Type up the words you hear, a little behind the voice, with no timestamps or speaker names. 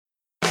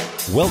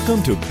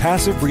Welcome to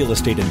Passive Real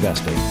Estate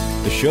Investing,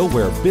 the show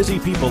where busy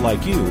people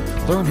like you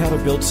learn how to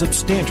build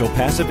substantial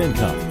passive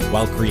income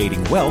while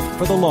creating wealth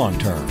for the long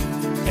term.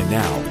 And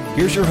now,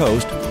 here's your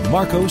host,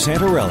 Marco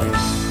Santarelli.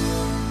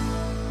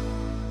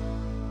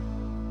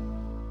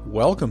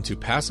 Welcome to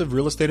Passive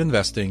Real Estate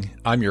Investing.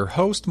 I'm your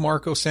host,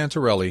 Marco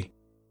Santarelli.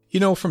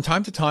 You know, from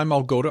time to time,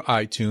 I'll go to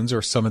iTunes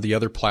or some of the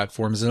other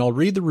platforms and I'll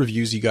read the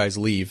reviews you guys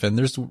leave. And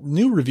there's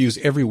new reviews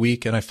every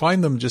week, and I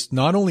find them just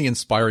not only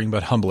inspiring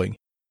but humbling.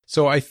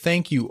 So I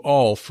thank you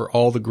all for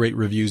all the great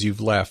reviews you've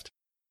left.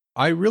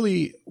 I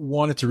really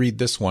wanted to read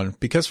this one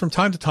because from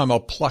time to time I'll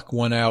pluck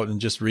one out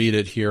and just read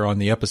it here on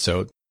the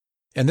episode.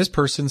 And this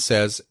person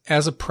says,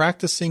 as a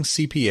practicing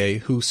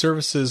CPA who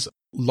services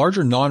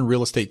larger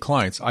non-real estate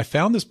clients, I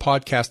found this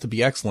podcast to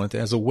be excellent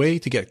as a way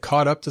to get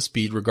caught up to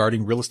speed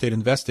regarding real estate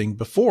investing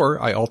before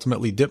I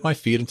ultimately dip my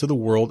feet into the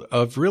world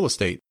of real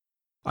estate.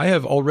 I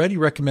have already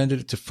recommended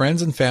it to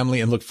friends and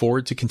family and look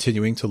forward to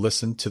continuing to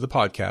listen to the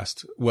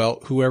podcast. Well,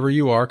 whoever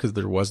you are, because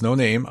there was no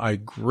name, I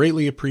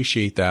greatly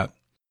appreciate that.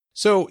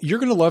 So you're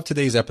going to love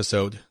today's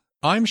episode.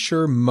 I'm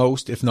sure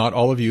most, if not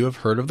all of you, have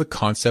heard of the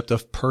concept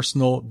of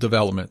personal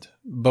development.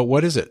 But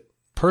what is it?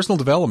 Personal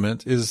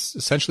development is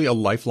essentially a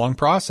lifelong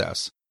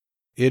process.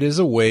 It is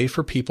a way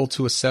for people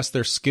to assess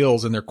their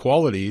skills and their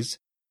qualities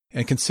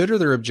and consider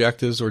their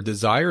objectives or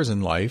desires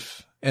in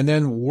life, and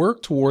then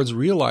work towards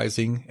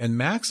realizing and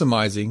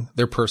maximizing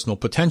their personal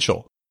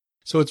potential.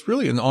 So it's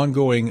really an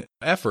ongoing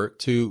effort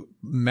to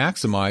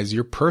maximize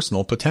your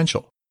personal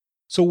potential.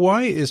 So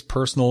why is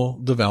personal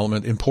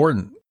development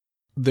important?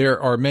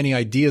 There are many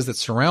ideas that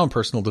surround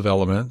personal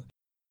development,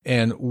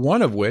 and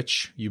one of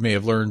which you may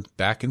have learned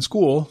back in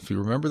school, if you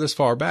remember this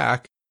far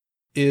back,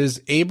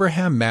 is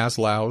Abraham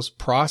Maslow's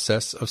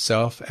process of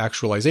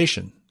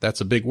self-actualization. That's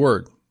a big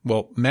word.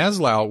 Well,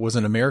 Maslow was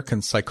an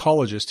American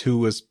psychologist who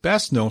was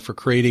best known for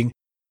creating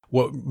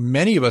what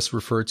many of us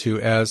refer to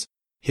as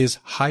his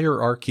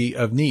hierarchy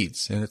of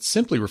needs, and it's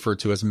simply referred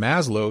to as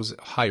Maslow's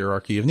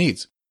hierarchy of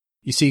needs.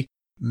 You see,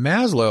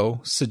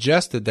 Maslow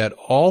suggested that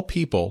all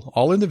people,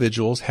 all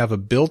individuals, have a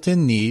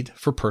built-in need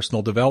for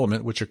personal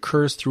development, which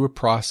occurs through a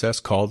process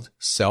called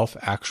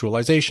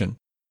self-actualization.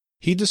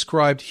 He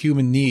described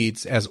human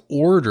needs as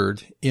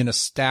ordered in a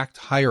stacked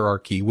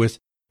hierarchy, with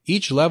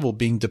each level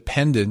being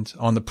dependent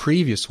on the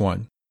previous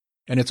one.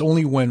 And it's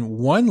only when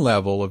one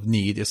level of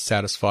need is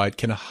satisfied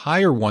can a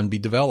higher one be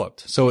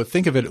developed. So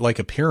think of it like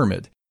a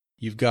pyramid.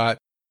 You've got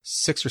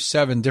 6 or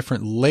 7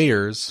 different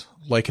layers,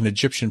 like an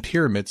Egyptian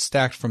pyramid,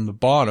 stacked from the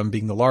bottom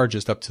being the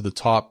largest up to the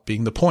top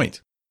being the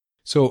point.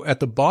 So at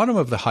the bottom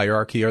of the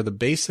hierarchy are the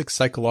basic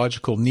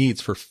psychological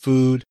needs for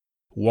food,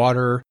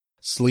 water,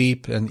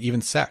 sleep, and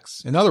even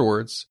sex. In other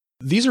words,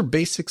 these are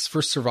basics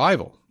for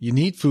survival. You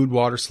need food,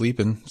 water, sleep,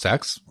 and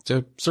sex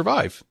to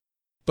survive.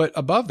 But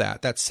above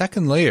that, the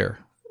second layer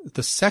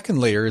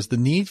is the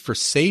need for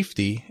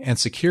safety and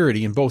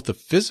security in both the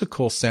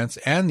physical sense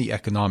and the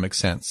economic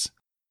sense.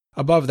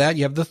 Above that,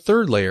 you have the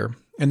third layer,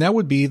 and that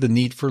would be the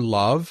need for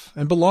love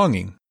and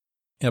belonging.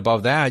 And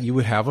above that, you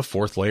would have a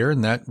fourth layer,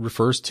 and that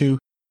refers to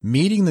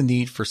meeting the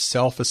need for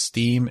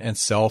self-esteem and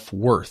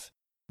self-worth.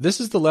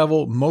 This is the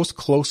level most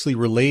closely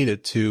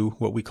related to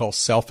what we call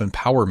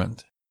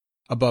self-empowerment.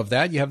 Above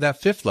that, you have that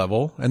fifth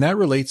level, and that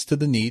relates to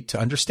the need to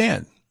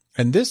understand.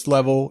 And this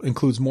level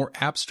includes more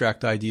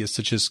abstract ideas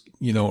such as,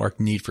 our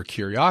need for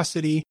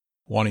curiosity,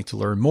 wanting to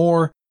learn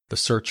more, the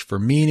search for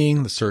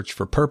meaning, the search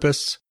for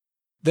purpose.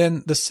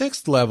 Then the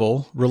sixth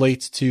level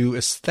relates to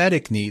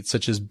aesthetic needs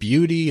such as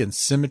beauty and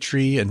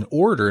symmetry and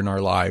order in our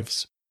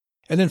lives.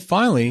 And then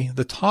finally,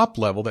 the top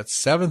level, that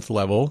seventh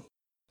level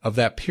of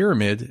that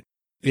pyramid,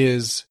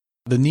 is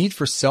the need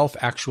for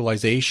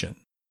self-actualization.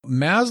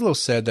 Maslow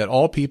said that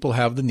all people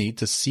have the need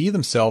to see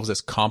themselves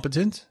as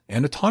competent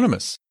and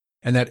autonomous,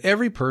 and that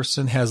every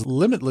person has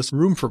limitless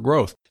room for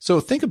growth. So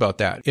think about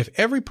that. If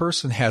every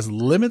person has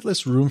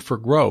limitless room for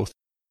growth,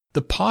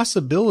 the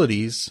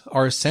possibilities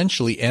are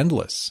essentially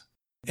endless.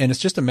 And it's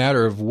just a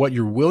matter of what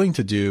you're willing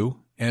to do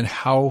and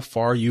how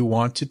far you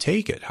want to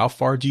take it. How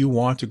far do you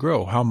want to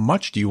grow? How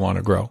much do you want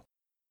to grow?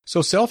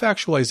 So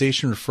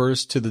self-actualization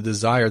refers to the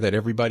desire that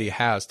everybody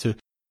has to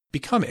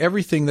become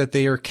everything that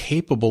they are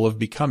capable of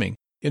becoming.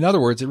 In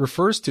other words, it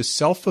refers to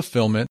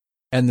self-fulfillment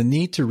and the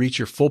need to reach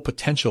your full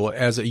potential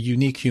as a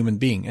unique human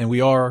being. And we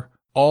are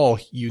all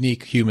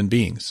unique human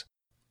beings.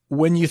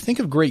 When you think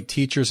of great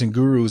teachers and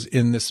gurus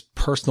in this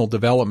personal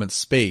development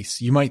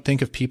space, you might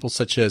think of people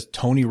such as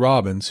Tony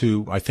Robbins,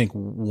 who I think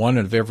 1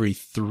 of every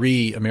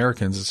 3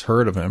 Americans has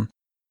heard of him.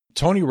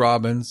 Tony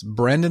Robbins,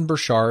 Brendon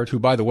Burchard, who,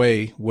 by the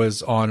way,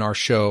 was on our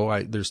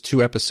show. There's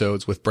 2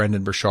 episodes with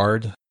Brendon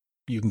Burchard.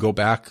 You can go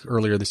back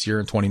earlier this year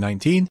in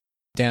 2019.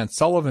 Dan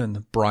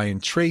Sullivan, Brian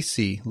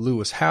Tracy,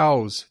 Lewis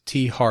Howes,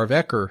 T. Harv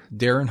Eker,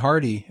 Darren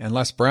Hardy, and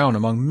Les Brown,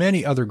 among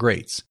many other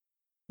greats.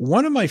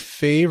 One of my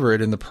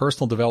favorite in the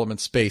personal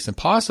development space, and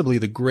possibly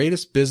the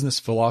greatest business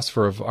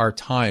philosopher of our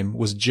time,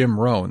 was Jim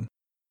Rohn.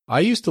 I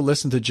used to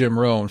listen to Jim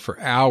Rohn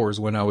for hours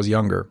when I was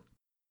younger.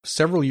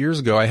 Several years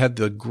ago, I had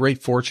the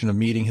great fortune of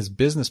meeting his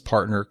business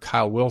partner,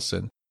 Kyle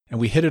Wilson, and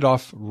we hit it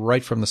off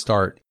right from the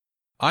start.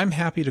 I'm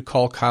happy to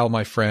call Kyle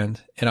my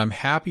friend, and I'm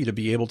happy to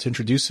be able to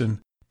introduce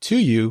him to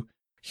you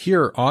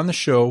here on the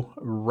show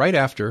right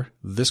after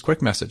this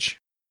quick message.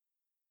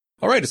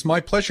 All right, it's my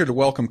pleasure to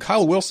welcome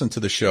Kyle Wilson to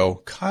the show.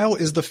 Kyle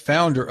is the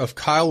founder of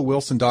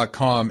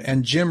KyleWilson.com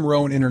and Jim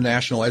Rohn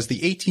International as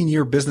the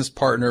 18-year business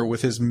partner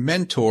with his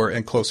mentor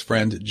and close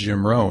friend,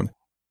 Jim Rohn.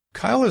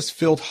 Kyle has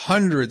filled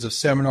hundreds of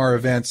seminar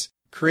events,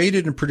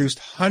 created and produced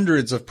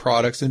hundreds of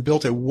products, and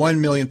built a 1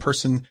 million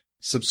person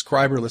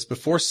subscriber list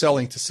before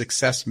selling to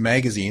Success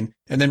Magazine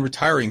and then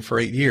retiring for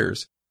 8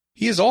 years.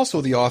 He is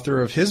also the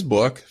author of his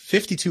book,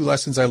 52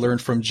 Lessons I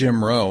Learned from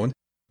Jim Rohn,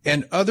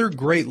 and Other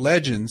Great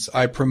Legends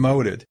I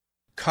Promoted.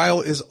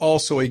 Kyle is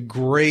also a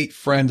great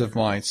friend of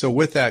mine. So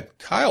with that,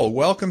 Kyle,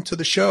 welcome to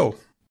the show.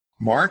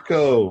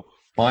 Marco,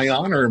 my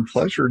honor and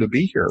pleasure to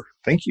be here.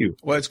 Thank you.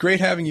 Well, it's great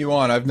having you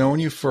on. I've known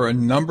you for a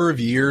number of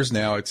years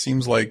now. It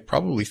seems like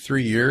probably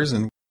 3 years,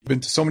 and been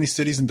to so many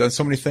cities and done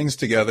so many things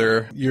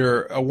together.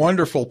 You're a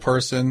wonderful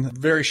person,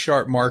 very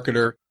sharp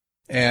marketer,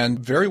 and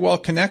very well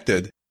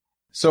connected.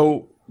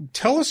 So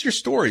tell us your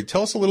story.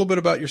 Tell us a little bit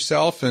about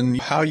yourself and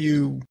how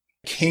you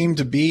came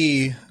to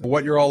be,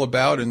 what you're all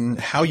about, and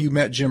how you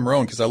met Jim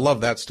Rohn, because I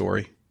love that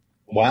story.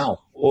 Wow.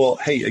 Well,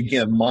 hey,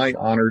 again, my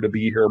honor to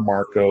be here,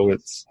 Marco.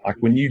 It's like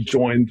when you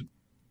joined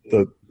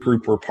the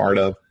group we're part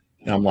of,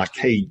 and I'm like,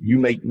 hey, you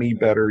make me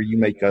better. You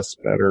make us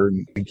better.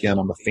 And again,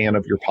 I'm a fan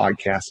of your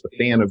podcast, a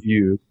fan of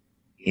you.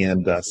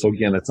 And so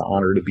again, it's an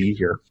honor to be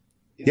here.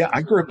 Yeah,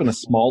 I grew up in a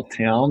small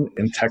town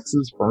in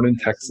Texas, Vernon,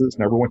 Texas,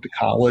 never went to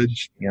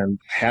college, and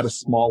had a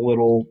small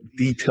little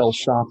detail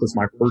shop as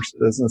my first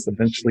business,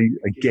 eventually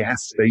a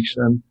gas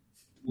station,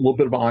 a little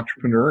bit of an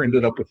entrepreneur,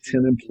 ended up with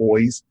 10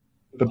 employees.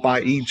 But by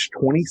age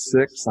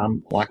 26,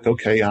 I'm like,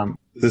 okay,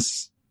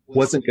 this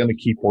wasn't going to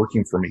keep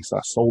working for me. So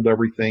I sold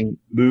everything,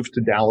 moved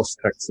to Dallas,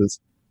 Texas.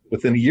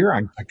 Within a year,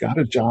 I got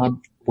a job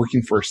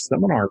working for a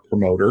seminar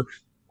promoter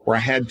where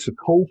I had to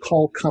cold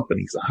call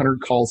companies,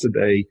 100 calls a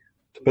day,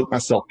 to book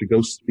myself to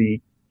go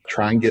speak,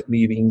 try and get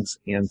meetings,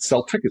 and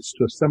sell tickets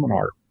to a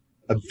seminar.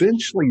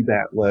 Eventually,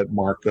 that led,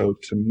 Marco,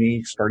 to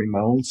me starting my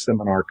own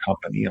seminar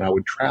company, and I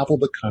would travel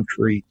the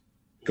country,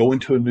 go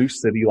into a new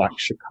city like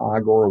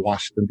Chicago or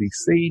Washington,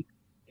 D.C.,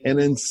 and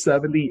in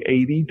 70,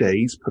 80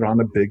 days, put on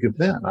a big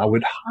event. I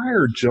would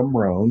hire Jim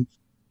Rohn,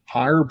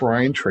 hire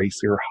Brian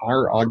Tracy, or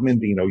hire Og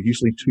Mandino,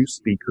 usually 2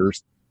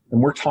 speakers,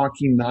 and we're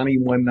talking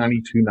 91,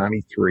 92,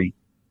 93.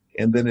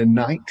 And then in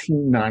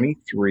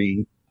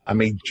 1993, I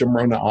made Jim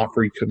Rohn an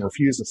offer he couldn't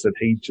refuse. I said,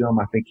 hey, Jim,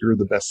 I think you're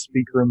the best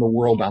speaker in the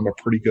world. I'm a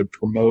pretty good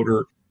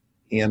promoter.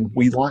 And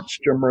we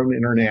launched Jim Rohn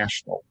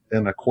International.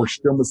 And of course,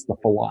 Jim was the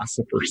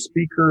philosopher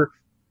speaker.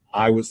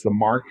 I was the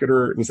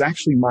marketer. It was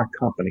actually my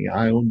company.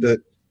 I owned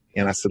it.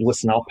 And I said,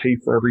 listen, I'll pay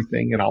for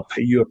everything and I'll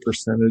pay you a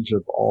percentage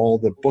of all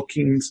the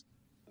bookings.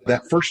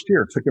 That first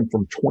year, it took him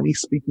from 20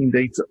 speaking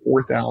dates at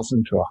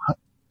 4,000 to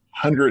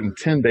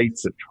 110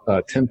 dates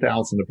at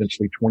 10,000,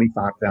 eventually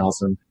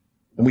 25,000.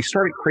 And we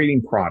started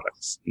creating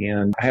products.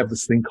 And I have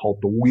this thing called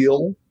The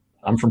Wheel.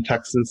 I'm from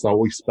Texas. I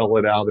always spell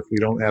it out if we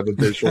don't have a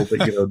visual.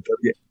 But,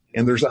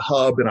 and there's a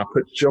hub, and I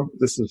put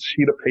this is a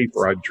sheet of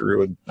paper I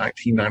drew in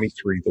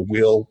 1993, The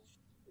Wheel,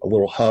 a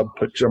little hub,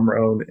 put Jim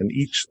Rohn, and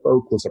each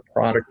spoke was a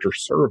product or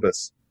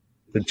service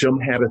that Jim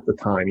had at the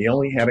time. He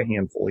only had a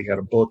handful. He had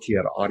a book, he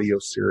had an audio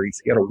series,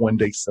 he had a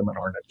 1-day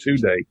seminar and a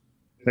 2-day.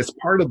 As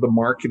part of the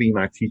marketing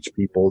I teach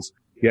people is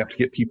you have to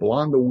get people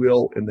on the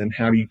wheel, and then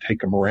how do you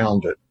take them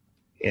around it?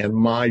 And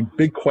my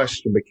big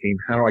question became,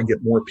 how do I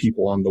get more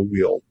people on the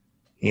wheel?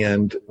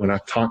 And when I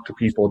talk to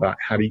people about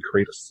how do you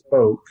create a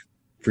spoke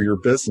for your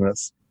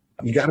business,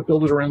 you got to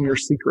build it around your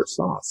secret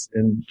sauce.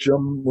 And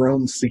Jim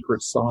Rohn's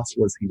secret sauce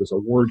was he was a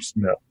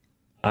wordsmith.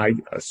 I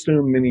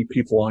assume many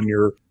people on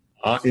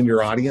in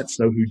your audience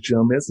know who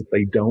Jim is. If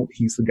they don't,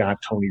 he's the guy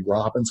Tony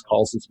Robbins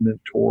calls his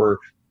mentor,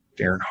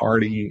 Darren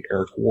Hardy,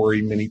 Eric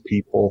Worre, many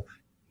people.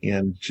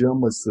 And Jim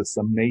was this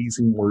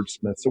amazing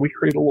wordsmith. So we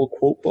created a little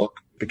quote book,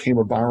 became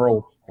a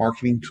viral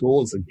marketing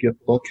tool as a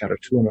gift book, had a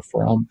to and a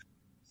from.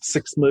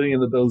 6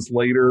 million of those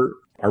later,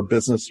 our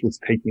business was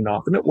taking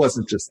off. And it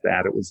wasn't just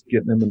that. It was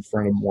getting them in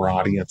front of more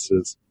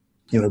audiences.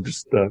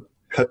 Just to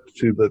cut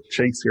to the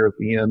chase here at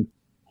the end,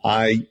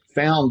 I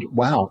found,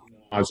 wow,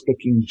 I was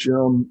booking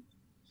Jim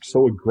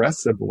so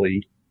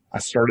aggressively, I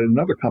started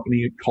another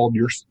company called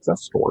Your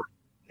Success Store.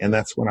 And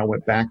that's when I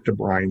went back to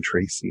Brian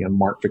Tracy and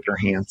Mark Victor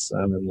Hansen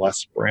and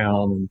Les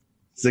Brown and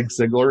Zig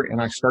Ziglar. And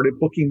I started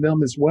booking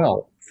them as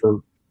well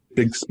for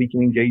big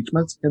speaking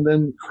engagements and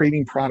then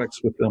creating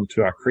products with them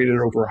too. I created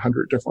over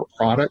 100 different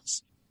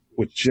products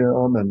with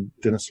Jim and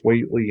Dennis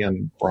Waitley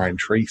and Brian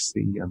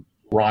Tracy and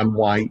Ron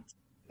White,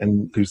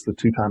 and who's the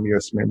 2-time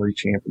U.S. memory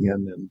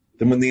champion. And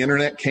then when the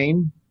internet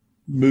came,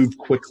 moved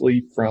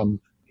quickly from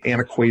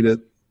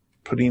antiquated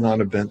putting on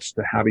events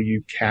to how do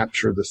you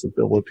capture this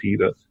ability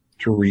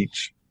to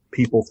reach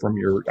people from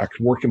I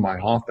could work in my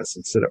office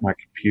and sit at my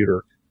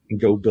computer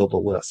and go build a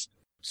list.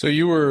 So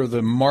you were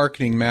the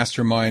marketing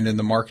mastermind and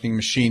the marketing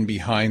machine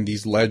behind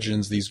these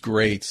legends, these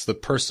greats, the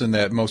person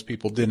that most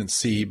people didn't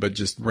see, but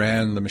just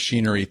ran the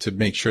machinery to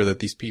make sure that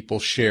these people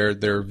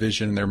shared their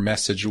vision, their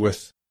message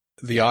with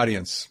the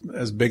audience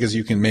as big as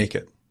you can make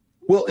it.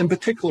 Well, in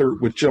particular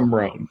with Jim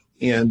Rohn,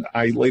 and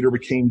I later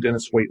became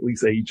Dennis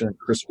Waitley's agent,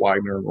 Chris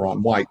Widener and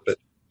Ron White, but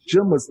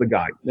Jim was the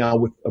guy. Now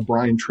with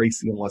Brian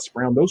Tracy and Les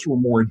Brown, those were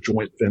more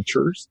joint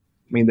ventures.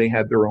 I mean, they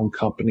had their own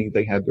company,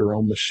 they had their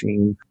own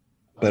machine,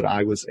 but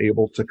I was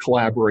able to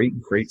collaborate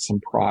and create some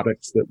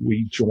products that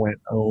we joint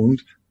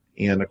owned.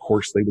 And of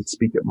course, they would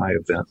speak at my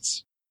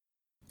events.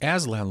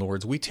 As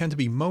landlords, we tend to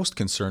be most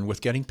concerned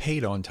with getting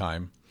paid on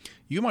time.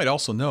 You might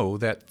also know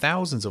that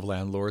thousands of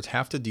landlords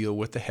have to deal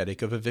with the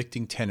headache of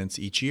evicting tenants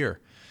each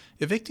year.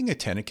 Evicting a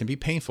tenant can be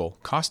painful,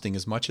 costing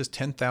as much as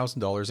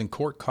 $10,000 in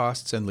court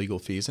costs and legal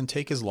fees and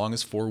take as long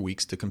as 4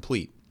 weeks to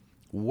complete.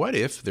 What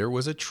if there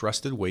was a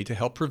trusted way to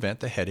help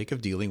prevent the headache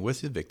of dealing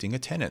with evicting a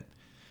tenant?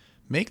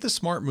 Make the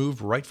smart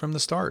move right from the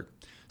start.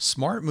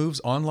 SmartMove's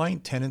online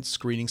tenant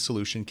screening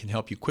solution can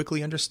help you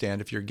quickly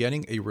understand if you're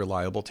getting a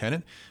reliable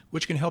tenant,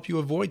 which can help you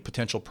avoid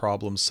potential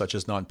problems such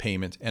as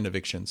non-payment and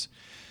evictions.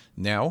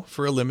 Now,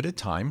 for a limited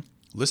time,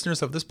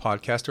 listeners of this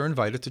podcast are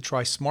invited to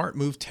try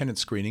SmartMove tenant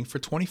screening for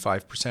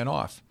 25%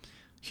 off.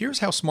 Here's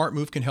how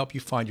SmartMove can help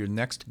you find your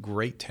next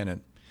great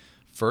tenant.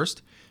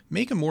 First,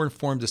 make a more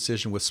informed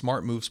decision with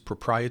SmartMove's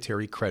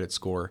proprietary credit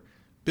score,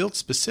 built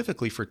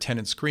specifically for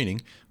tenant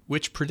screening,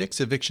 which predicts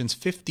evictions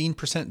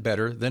 15%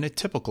 better than a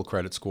typical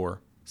credit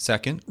score.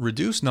 Second,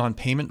 reduce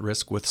non-payment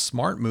risk with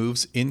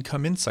SmartMove's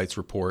Income Insights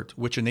report,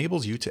 which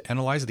enables you to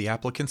analyze the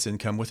applicant's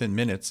income within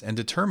minutes and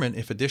determine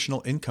if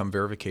additional income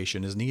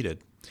verification is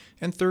needed.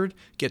 And third,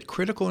 get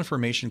critical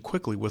information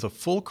quickly with a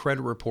full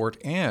credit report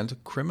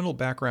and criminal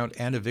background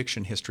and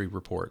eviction history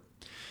report.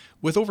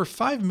 With over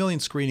 5 million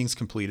screenings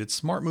completed,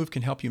 SmartMove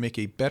can help you make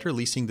a better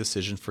leasing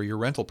decision for your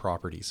rental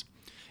properties.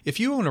 If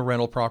you own a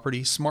rental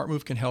property,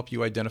 SmartMove can help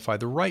you identify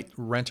the right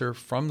renter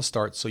from the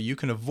start so you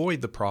can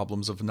avoid the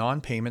problems of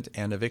non-payment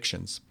and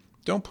evictions.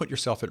 Don't put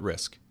yourself at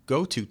risk.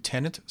 Go to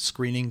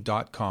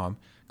tenantscreening.com,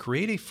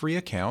 create a free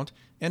account,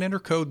 and enter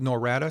code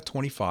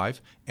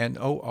NORADA25,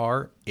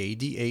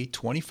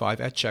 NORADA25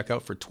 at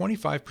checkout for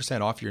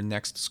 25% off your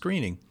next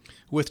screening.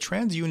 With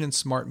TransUnion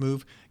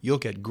SmartMove, you'll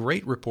get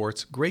great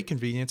reports, great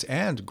convenience,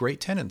 and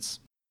great tenants.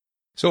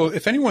 So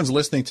if anyone's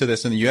listening to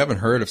this and you haven't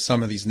heard of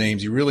some of these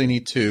names, you really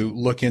need to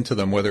look into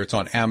them, whether it's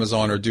on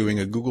Amazon or doing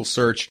a Google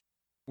search.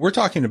 We're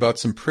talking about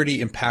some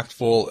pretty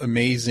impactful,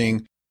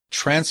 amazing,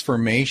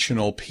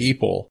 transformational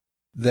people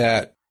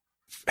that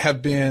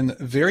have been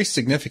very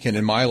significant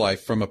in my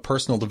life from a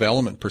personal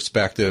development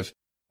perspective.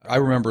 I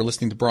remember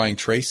listening to Brian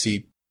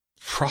Tracy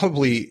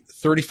probably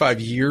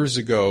 35 years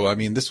ago. I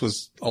mean, this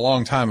was a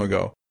long time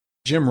ago.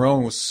 Jim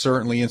Rohn was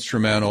certainly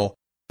instrumental.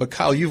 But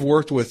Kyle, you've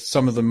worked with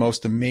some of the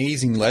most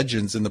amazing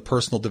legends in the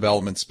personal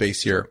development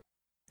space here.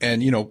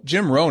 And,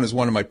 Jim Rohn is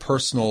one of my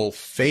personal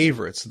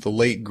favorites, the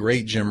late,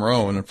 great Jim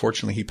Rohn.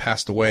 Unfortunately, he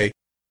passed away.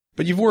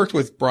 But you've worked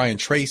with Brian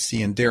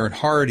Tracy and Darren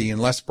Hardy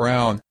and Les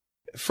Brown.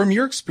 From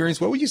your experience,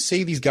 what would you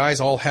say these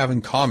guys all have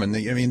in common?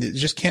 I mean, it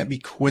just can't be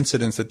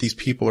coincidence that these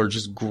people are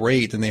just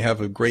great and they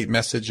have a great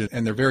message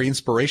and they're very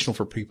inspirational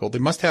for people. They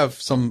must have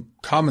some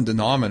common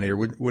denominator,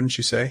 wouldn't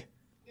you say?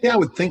 Yeah, I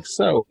would think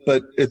so.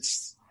 But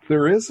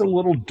there is a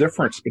little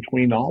difference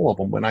between all of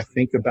them when I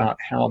think about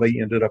how they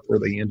ended up where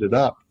they ended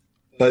up.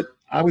 But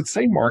I would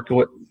say,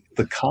 Marco,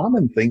 the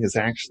common thing is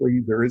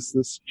actually there is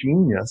this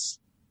genius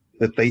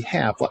that they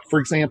have. Like, for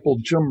example,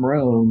 Jim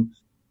Rohn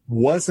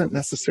wasn't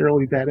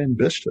necessarily that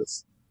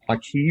ambitious.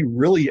 Like, he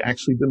really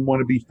actually didn't want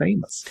to be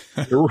famous.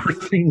 There were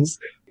things.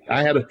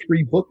 I had a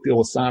 3-book deal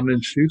with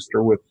Simon &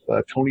 Schuster with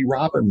Tony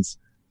Robbins,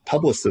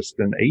 publicist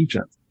and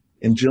agent,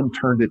 and Jim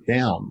turned it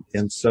down.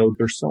 And so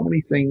there's so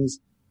many things.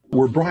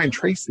 Where Brian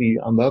Tracy,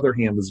 on the other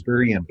hand, was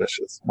very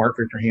ambitious. Mark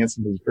Victor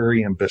Hansen was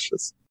very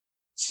ambitious.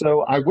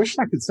 So I wish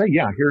I could say,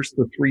 yeah, here's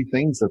the 3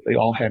 things that they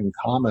all had in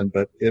common,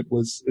 but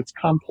it's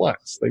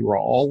complex. They were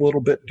all a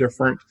little bit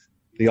different.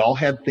 They all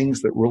had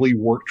things that really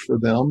worked for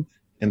them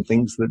and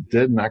things that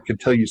didn't. I could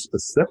tell you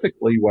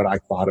specifically what I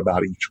thought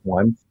about each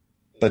one,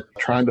 but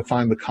trying to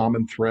find the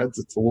common threads,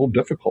 it's a little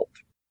difficult.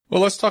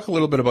 Well, let's talk a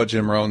little bit about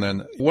Jim Rohn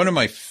then. One of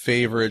my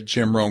favorite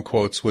Jim Rohn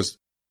quotes was,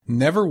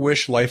 "Never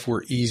wish life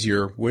were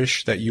easier,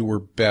 wish that you were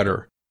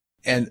better."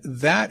 And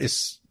that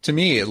is, to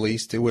me at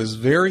least, it was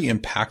very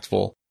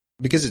impactful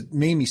because it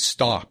made me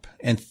stop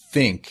and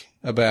think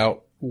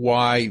about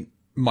why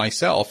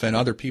myself and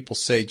other people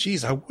say,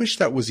 geez, I wish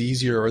that was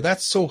easier, or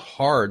that's so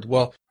hard.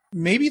 Well,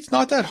 maybe it's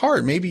not that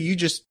hard. Maybe you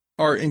just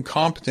are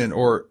incompetent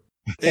or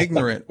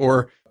ignorant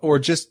or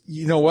just,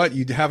 you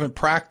haven't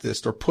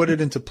practiced or put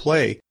it into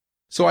play.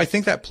 So I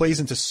think that plays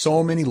into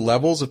so many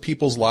levels of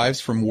people's lives,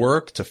 from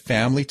work to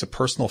family to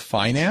personal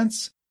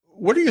finance.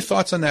 What are your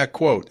thoughts on that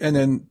quote? And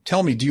then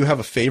tell me, do you have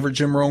a favorite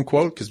Jim Rohn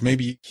quote? Because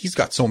maybe he's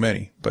got so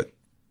many, but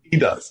he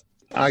does.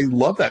 I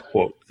love that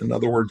quote. In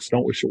other words,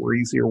 don't wish it were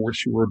easier,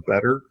 wish you were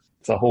better.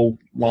 It's a whole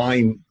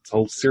line, it's a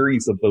whole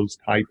series of those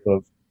type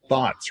of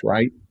thoughts,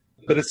 right?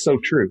 But it's so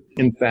true.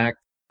 In fact,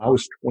 I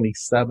was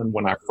 27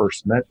 when I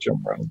first met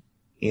Jim Rohn,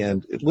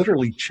 and it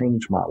literally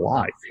changed my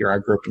life. Here, I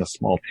grew up in a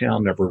small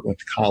town, never went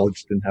to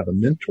college, didn't have a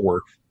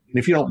mentor. And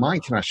if you don't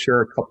mind, can I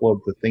share a couple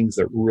of the things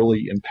that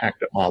really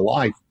impacted my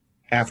life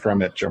after I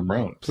met Jim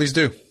Rohn? Please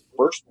do.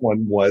 First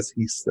one was,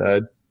 he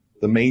said,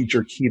 the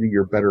major key to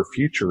your better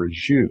future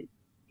is you.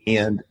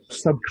 And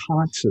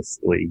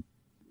subconsciously,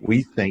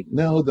 we think,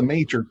 no, the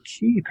major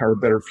key to our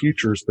better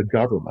future is the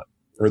government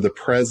or the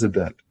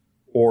president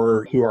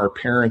or who our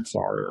parents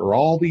are or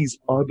all these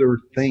other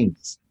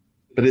things.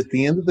 But at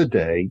the end of the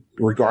day,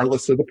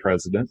 regardless of the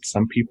president,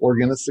 some people are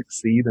going to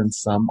succeed and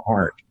some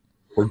aren't.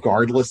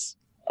 Regardless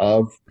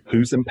of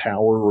who's in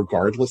power,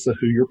 regardless of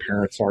who your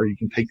parents are, you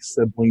can take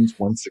siblings,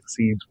 one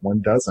succeeds,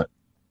 one doesn't.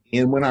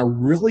 And when I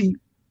really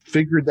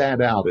figured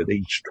that out at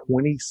age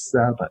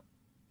 27,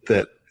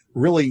 that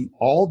really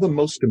all the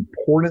most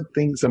important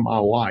things in my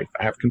life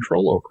I have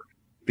control over,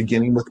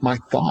 beginning with my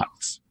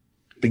thoughts,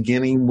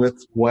 beginning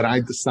with what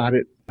I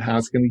decided how I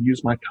was going to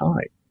use my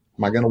time.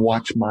 Am I going to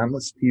watch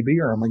mindless TV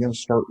or am I going to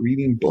start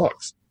reading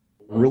books?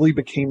 I really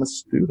became a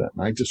student.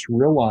 And I just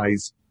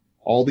realized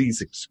all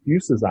these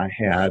excuses I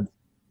had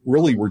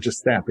really were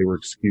just that. They were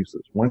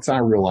excuses. Once I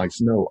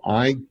realized, no,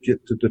 I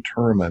get to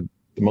determine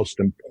the most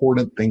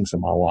important things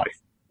in my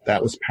life.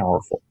 That was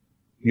powerful.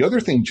 The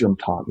other thing Jim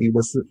taught me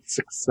was that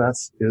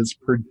success is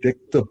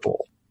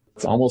predictable.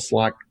 It's almost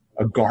like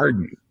a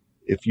garden.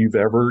 If you've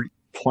ever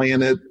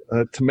planted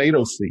a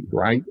tomato seed,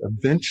 right?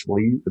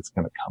 Eventually it's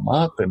going to come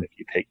up, and if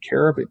you take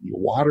care of it, you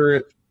water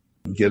it,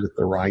 you get it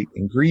the right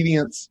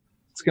ingredients,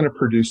 it's going to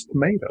produce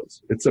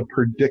tomatoes. It's a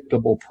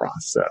predictable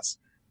process.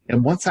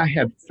 And once I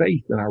had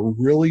faith and I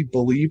really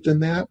believed in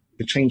that,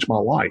 it changed my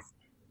life.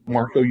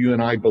 Marco, you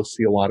and I both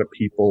see a lot of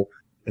people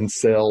in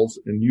sales,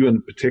 and you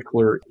in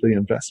particular, the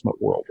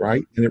investment world,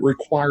 right? And it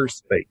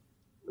requires faith.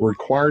 It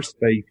requires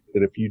faith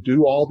that if you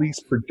do all these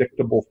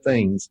predictable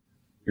things,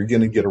 you're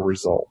going to get a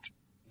result.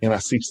 And I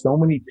see so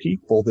many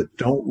people that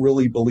don't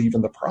really believe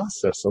in the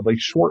process, so they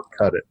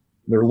shortcut it.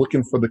 They're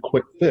looking for the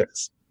quick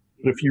fix.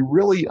 But if you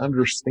really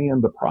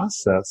understand the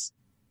process,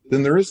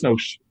 then there is no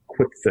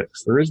quick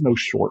fix. There is no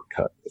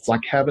shortcut. It's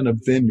like having a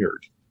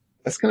vineyard.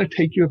 That's going to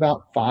take you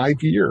about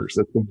 5 years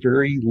at the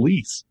very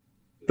least.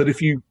 But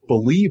if you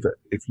believe it,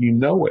 if you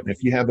know it, and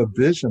if you have a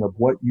vision of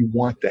what you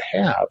want to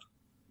have,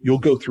 you'll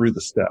go through the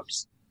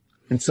steps.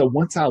 And so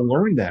once I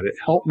learned that, it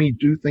helped me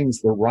do things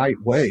the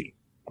right way.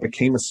 I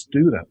became a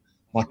student.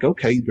 Like,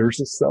 okay, there's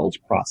a sales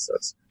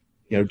process.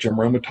 You know, Jim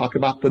Rohn would talk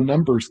about the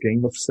numbers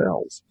game of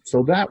sales.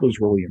 So that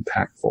was really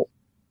impactful.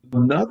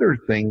 Another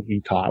thing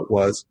he taught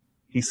was,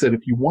 he said,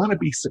 if you want to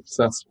be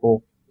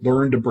successful,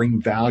 learn to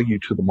bring value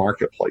to the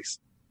marketplace.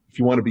 If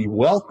you want to be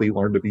wealthy,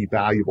 learn to be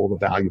valuable to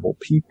valuable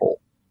people.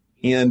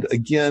 And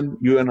again,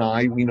 you and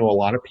I, we know a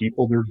lot of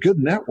people, they're good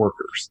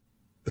networkers,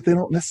 but they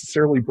don't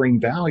necessarily bring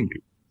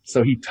value.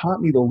 So he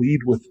taught me to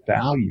lead with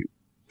value,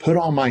 put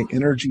all my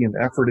energy and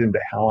effort into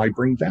how I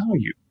bring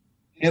value.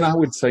 And I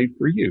would say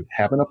for you,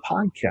 having a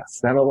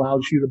podcast, that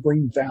allows you to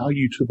bring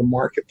value to the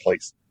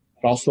marketplace.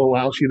 It also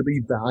allows you to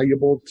be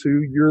valuable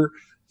to your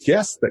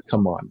guests that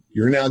come on.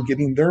 You're now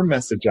getting their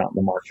message out in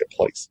the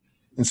marketplace.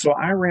 And so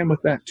I ran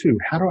with that too.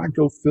 How do I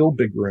go fill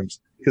big rooms?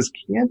 Because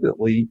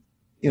candidly,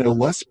 you know,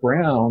 Les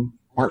Brown,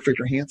 Mark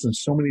Victor Hansen,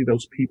 so many of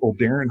those people,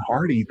 Darren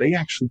Hardy, they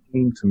actually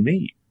came to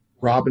me.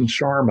 Robin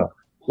Sharma,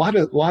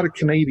 a lot of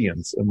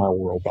Canadians in my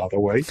world, by the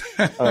way,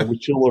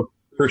 which you'll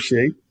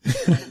appreciate.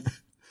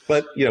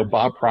 But, you know,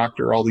 Bob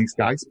Proctor, all these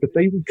guys, but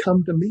they would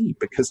come to me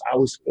because I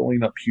was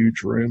filling up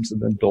huge rooms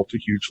and then built a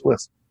huge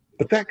list.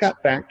 But that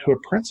got back to a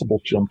principle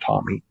Jim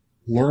taught me,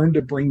 learn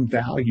to bring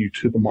value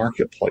to the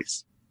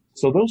marketplace.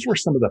 So those were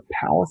some of the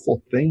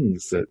powerful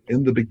things that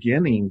in the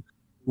beginning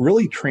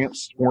really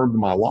transformed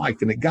my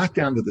life. And it got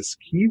down to this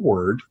key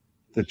word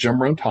that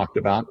Jim Rohn talked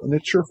about, and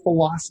it's your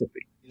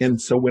philosophy. And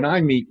so when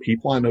I meet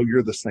people, I know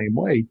you're the same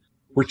way,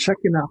 we're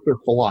checking out their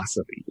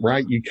philosophy,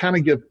 right? You kind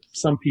of give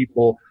some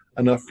people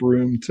enough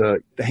room to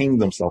hang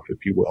themselves,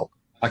 if you will.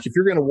 Like if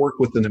you're going to work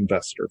with an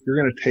investor, if you're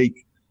going to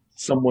take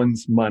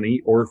someone's money,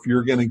 or if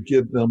you're going to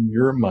give them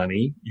your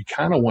money, you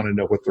kind of want to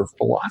know what their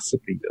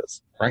philosophy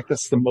is, right?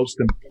 That's the most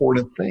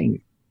important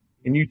thing.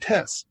 And you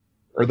test,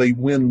 are they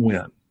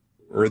win-win?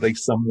 Or are they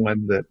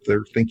someone that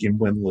they're thinking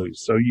win-lose?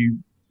 So you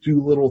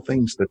do little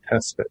things to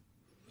test it.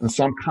 And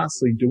so I'm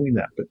constantly doing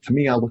that. But to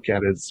me, I look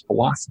at it as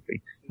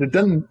philosophy. And it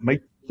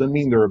doesn't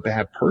mean they're a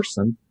bad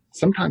person.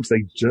 Sometimes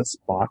they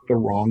just bought the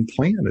wrong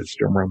plan, as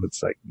Jim Rohn would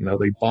say. You know,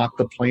 they bought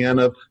the plan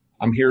of,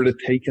 I'm here to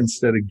take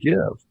instead of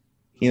give,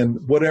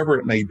 and whatever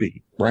it may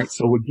be, right?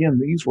 So again,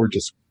 these were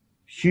just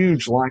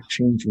huge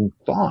life-changing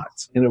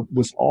thoughts, and it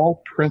was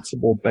all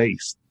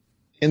principle-based.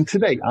 And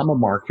today, I'm a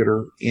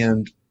marketer,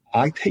 and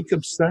I take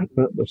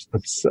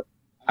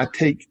I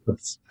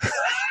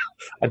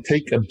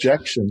take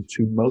objection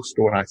to most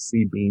of what I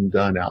see being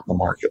done out in the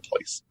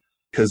marketplace,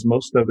 because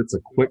most of it's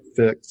a quick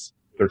fix.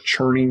 They're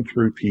churning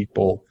through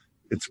people.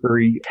 It's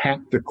very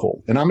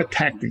tactical. And I'm a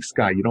tactics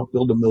guy. You don't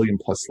build a $1 million+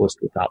 list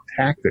without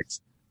tactics,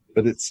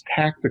 but it's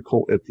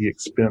tactical at the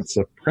expense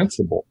of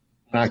principle.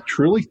 And I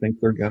truly think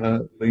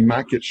they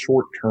might get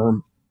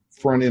short-term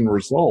front-end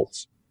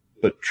results,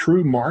 but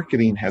true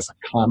marketing has a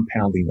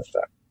compounding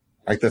effect.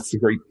 Right? That's the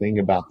great thing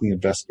about the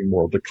investing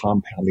world, the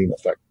compounding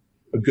effect.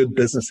 A good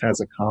business has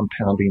a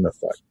compounding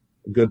effect.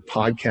 A good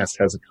podcast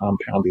has a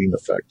compounding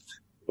effect.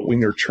 But when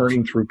you're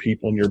churning through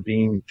people and you're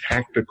being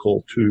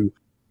tactical to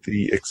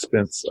the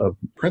expense of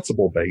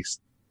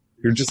principle-based,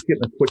 you're just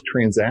getting a quick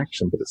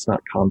transaction, but it's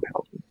not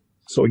compounding.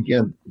 So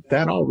again,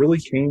 that all really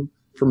came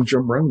from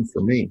Jim Rohn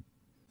for me.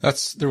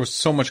 There was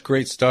so much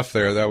great stuff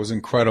there. That was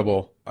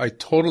incredible. I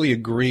totally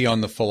agree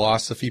on the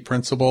philosophy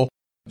principle,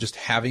 just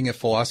having a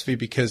philosophy,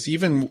 because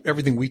even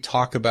everything we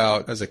talk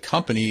about as a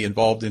company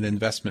involved in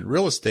investment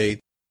real estate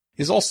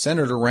is all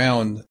centered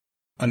around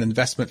an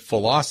investment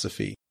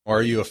philosophy.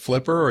 Are you a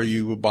flipper or are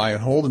you a buy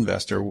and hold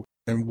investor?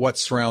 And what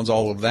surrounds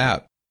all of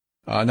that?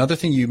 Another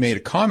thing you made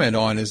a comment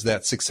on is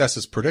that success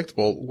is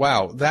predictable.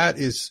 Wow, that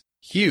is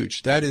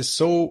huge. That is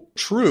so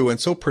true and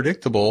so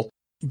predictable,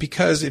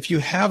 because if you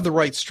have the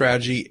right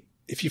strategy,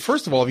 if you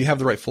have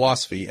the right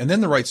philosophy and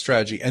then the right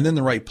strategy and then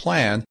the right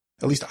plan,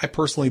 at least I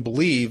personally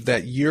believe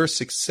that your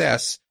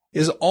success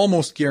is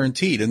almost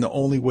guaranteed. And the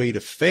only way to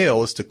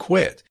fail is to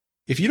quit.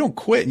 If you don't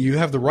quit and you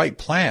have the right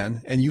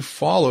plan and you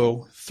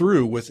follow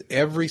through with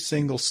every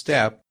single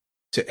step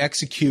to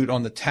execute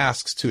on the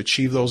tasks to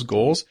achieve those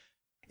goals,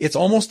 it's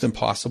almost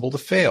impossible to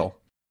fail.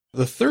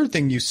 The third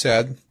thing you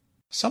said,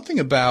 something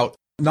about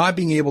not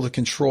being able to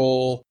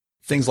control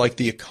things like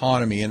the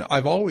economy. And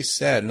I've always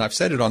said, and I've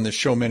said it on this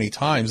show many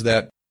times,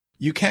 that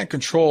you can't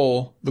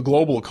control the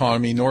global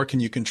economy, nor can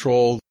you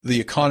control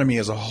the economy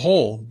as a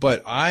whole.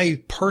 But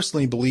I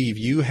personally believe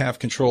you have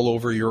control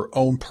over your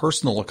own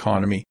personal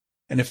economy.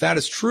 And if that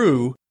is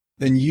true,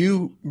 then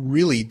you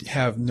really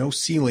have no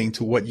ceiling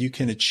to what you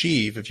can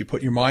achieve if you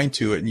put your mind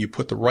to it and you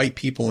put the right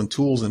people and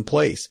tools in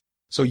place.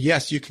 So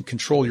yes, you can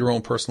control your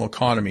own personal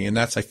economy. And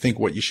that's, I think,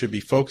 what you should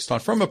be focused on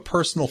from a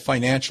personal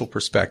financial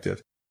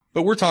perspective.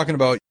 But we're talking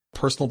about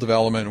personal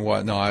development and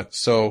whatnot.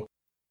 So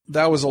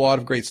that was a lot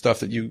of great stuff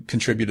that you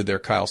contributed there,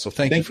 Kyle. So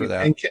thank you for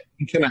that. And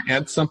can I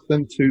add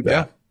something to that?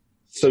 Yeah.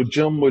 So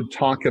Jim would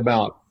talk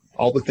about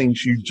all the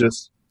things you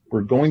just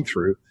were going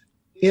through.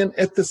 And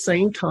at the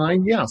same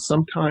time, yeah,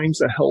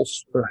 sometimes a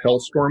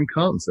hellstorm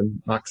comes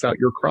and knocks out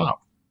your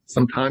crop.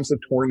 Sometimes a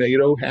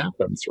tornado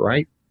happens,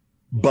 right?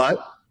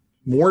 But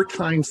more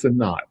times than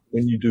not,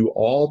 when you do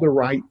all the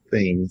right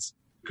things,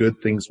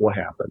 good things will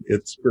happen.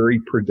 It's very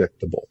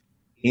predictable.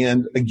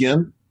 And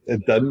again,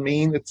 it doesn't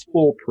mean it's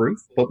foolproof,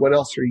 but what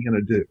else are you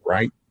going to do,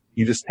 right?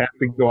 You just have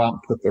to go out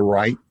and put the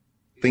right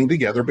thing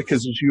together,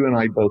 because as you and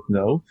I both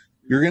know,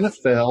 you're going to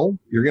fail.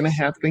 You're going to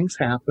have things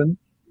happen.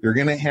 You're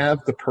going to have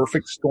the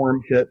perfect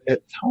storm hit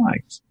at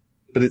times,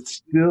 but it's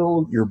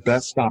still your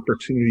best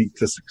opportunity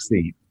to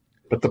succeed.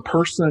 But the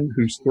person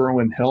who's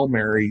throwing Hail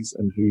Marys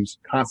and who's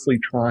constantly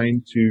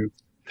trying to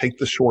take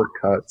the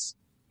shortcuts,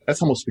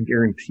 that's almost a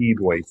guaranteed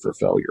way for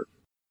failure.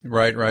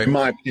 Right. In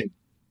my opinion.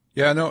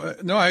 Yeah,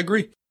 no, I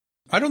agree.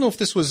 I don't know if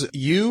this was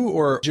you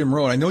or Jim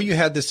Rohn. I know you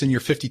had this in your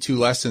 52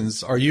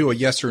 lessons. Are you a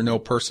yes or no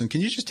person?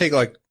 Can you just take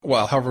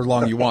however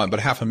long you want,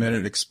 but half a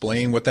minute,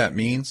 explain what that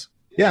means?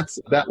 Yes,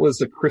 that was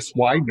a Chris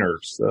Widener.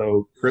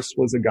 So Chris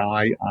was a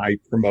guy I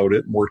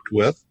promoted and worked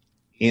with.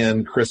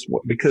 And Chris,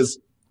 because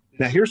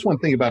now here's one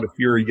thing about if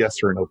you're a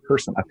yes or a no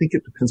person. I think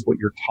it depends what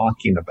you're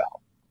talking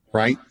about,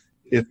 right?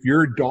 If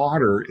your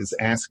daughter is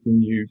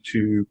asking you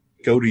to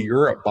go to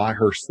Europe by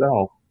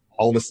herself,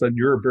 all of a sudden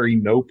you're a very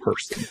no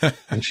person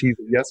and she's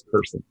a yes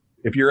person.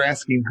 If you're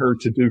asking her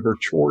to do her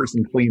chores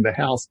and clean the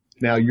house,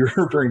 now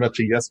you're very much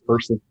a yes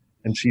person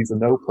and she's a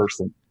no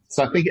person.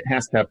 So I think it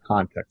has to have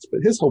context.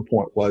 But his whole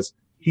point was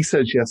he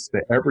says yes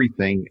to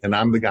everything. And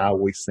I'm the guy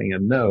always saying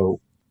no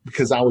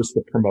because I was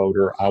the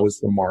promoter. I was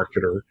the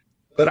marketer.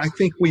 But I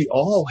think we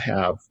all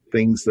have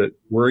things that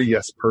we're a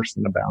yes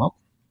person about.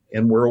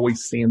 And we're always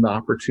seeing the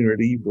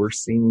opportunity. We're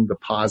seeing the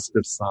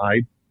positive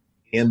side.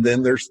 And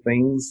then there's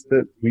things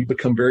that we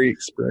become very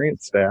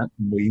experienced at.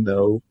 And we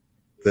know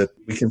that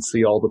we can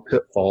see all the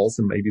pitfalls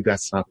and maybe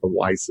that's not the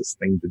wisest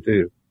thing to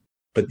do.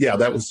 But yeah,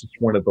 that was just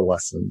one of the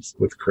lessons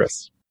with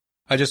Chris.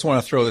 I just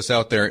want to throw this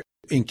out there.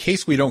 In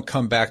case we don't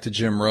come back to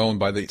Jim Rohn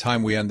by the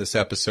time we end this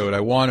episode, I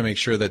want to make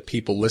sure that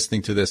people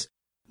listening to this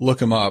look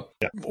him up,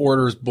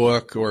 order his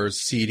book or his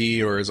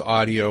CD or his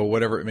audio,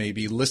 whatever it may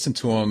be. Listen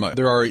to him.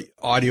 There are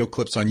audio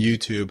clips on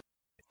YouTube.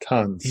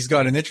 Tons. He's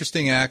got an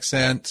interesting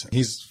accent.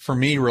 He's, for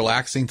me,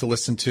 relaxing to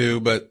listen to,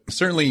 but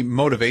certainly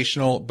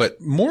motivational, but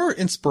more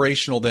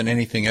inspirational than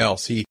anything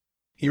else. He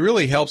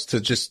really helps to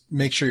just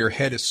make sure your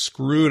head is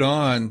screwed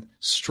on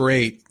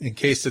straight in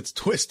case it's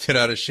twisted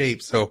out of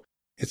shape. So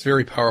it's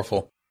very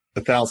powerful.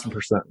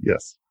 1,000%.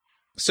 Yes.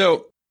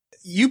 So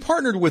you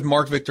partnered with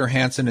Mark Victor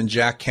Hansen and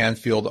Jack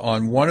Canfield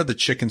on one of the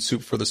Chicken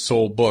Soup for the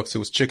Soul books. It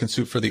was Chicken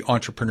Soup for the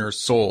Entrepreneur's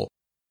Soul.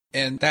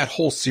 And that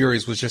whole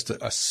series was just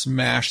a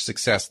smash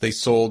success. They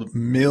sold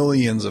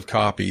millions of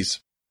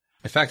copies.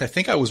 In fact, I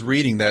think I was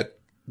reading that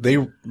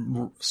they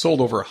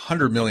sold over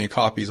 100 million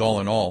copies all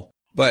in all.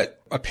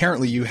 But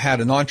apparently you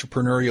had an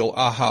entrepreneurial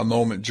aha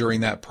moment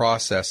during that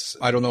process.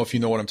 I don't know if you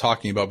know what I'm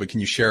talking about, but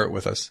can you share it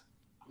with us?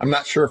 I'm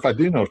not sure if I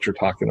do know what you're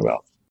talking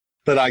about,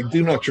 but I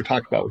do know what you're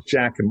talking about with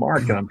Jack and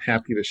Mark, and I'm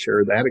happy to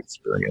share that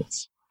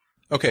experience.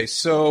 Okay,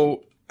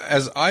 so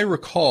as I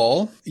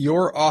recall,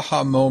 your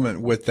aha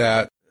moment with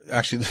that,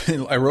 actually,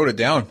 I wrote it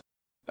down.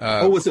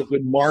 Was it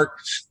when Mark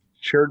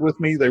shared with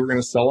me they were going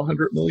to sell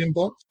 100 million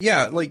books?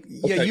 Yeah,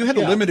 you had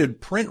a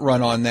limited print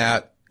run on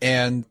that.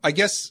 And I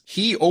guess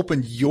he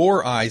opened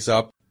your eyes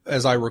up,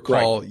 as I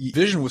recall. Right.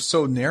 Vision was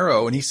so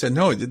narrow, and he said,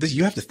 no,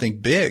 you have to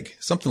think big,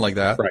 something like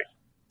that. Right.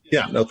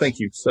 Yeah, no, thank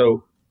you.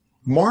 So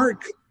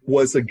Mark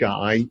was a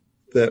guy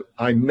that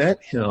I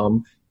met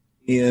him,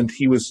 and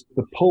he was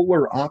the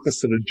polar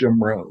opposite of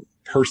Jim Rohn,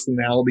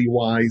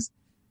 personality-wise.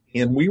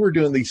 And we were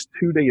doing these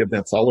 2-day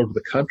events all over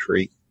the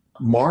country.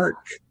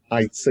 Mark,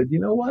 I said, you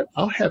know what?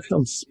 I'll have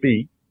him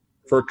speak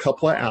for a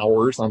couple of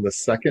hours on the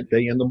second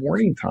day in the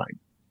morning time.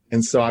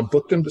 And so I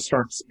booked him to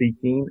start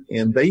speaking,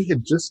 and they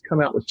had just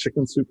come out with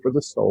Chicken Soup for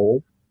the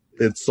Soul.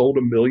 They'd sold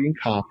 1 million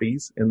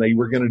copies, and they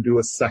were going to do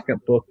a second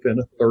book, then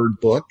a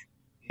third book.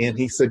 And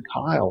he said,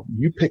 Kyle,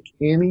 you pick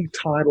any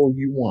title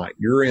you want.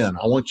 You're in.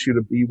 I want you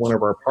to be one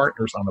of our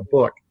partners on a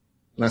book.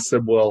 And I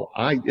said, well,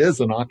 I is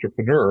an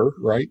entrepreneur,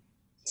 right?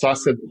 So I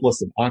said,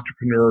 listen,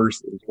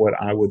 entrepreneurs is what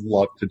I would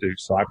love to do.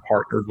 So I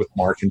partnered with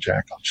Mark and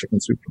Jack on Chicken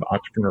Soup for the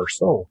Entrepreneur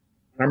Soul.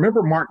 And I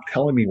remember Mark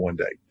telling me one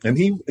day,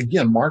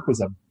 and Mark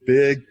was a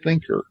big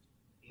thinker.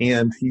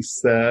 And he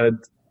said,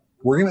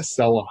 we're going to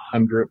sell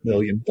 100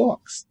 million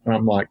books. And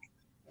I'm like,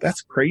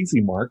 that's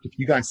crazy, Mark. If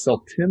you guys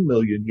sell 10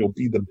 million, you'll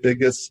be the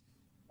biggest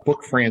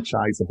book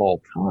franchise of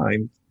all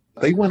time.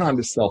 They went on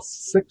to sell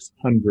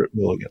 600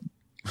 million.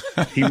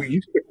 He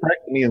used to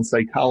correct me and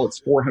say, Kyle, it's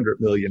 400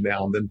 million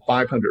now, and then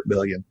 500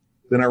 million.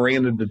 Then I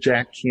ran into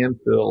Jack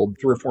Canfield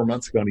 3 or 4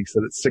 months ago, and he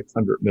said it's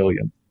 600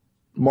 million.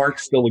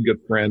 Mark's still a good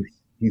friend.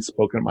 He's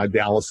spoken at my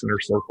Dallas Inner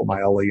Circle,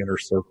 my LA Inner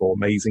Circle,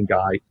 amazing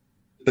guy.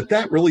 But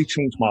that really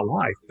changed my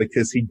life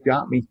because he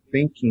got me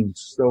thinking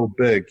so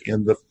big.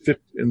 In the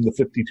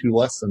 52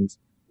 lessons,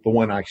 the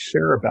one I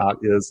share about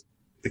is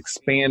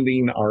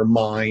expanding our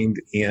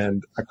mind,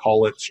 and I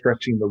call it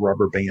stretching the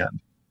rubber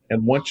band.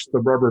 And once the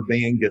rubber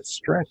band gets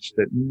stretched,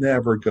 it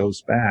never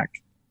goes back.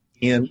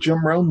 And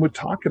Jim Rohn would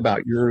talk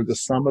about you're the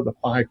sum of the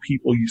 5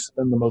 people you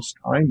spend the most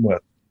time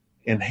with.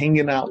 And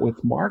hanging out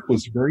with Mark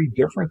was very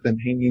different than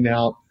hanging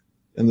out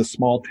in the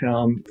small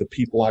town, the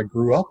people I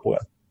grew up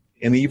with.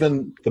 And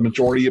even the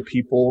majority of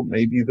people,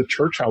 maybe the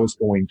church I was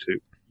going to.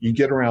 You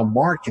get around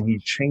Mark and he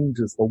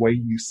changes the way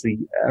you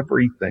see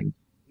everything.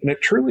 And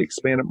it truly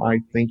expanded my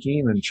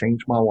thinking and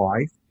changed my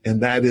life.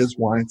 And that is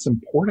why it's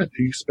important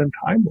who you spend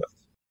time with.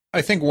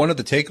 I think one of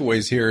the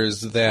takeaways here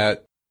is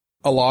that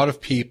a lot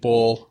of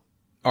people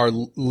are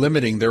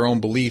limiting their own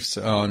beliefs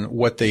on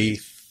what they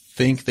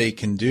think they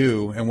can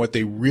do and what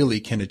they really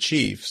can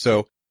achieve.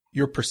 So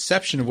your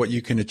perception of what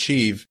you can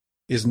achieve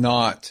is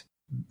not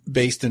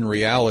based in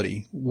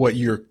reality. What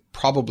you're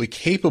probably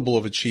capable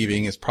of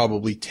achieving is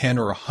probably 10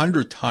 or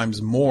 100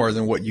 times more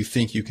than what you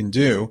think you can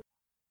do.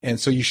 And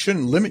so you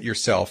shouldn't limit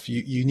yourself.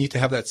 You need to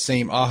have that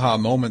same aha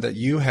moment that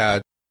you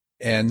had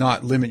and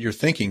not limit your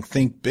thinking.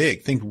 Think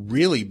big, think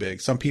really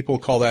big. Some people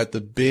call that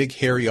the big,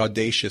 hairy,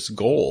 audacious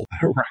goal.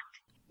 Right.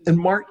 And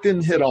Mark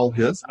didn't hit all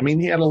his. I mean,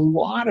 he had a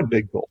lot of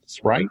big goals,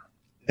 right?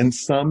 And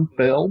some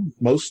failed,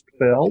 most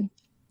failed.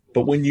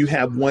 But when you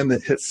have one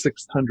that hits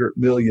 600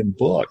 million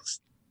books,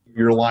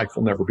 your life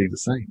will never be the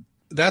same.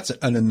 That's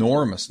an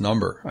enormous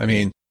number. I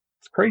mean,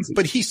 it's crazy.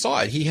 But he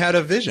saw it. He had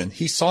a vision.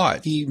 He saw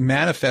it. He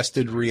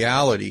manifested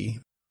reality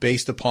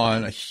based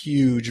upon a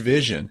huge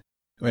vision.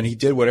 And he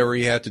did whatever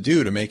he had to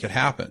do to make it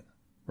happen,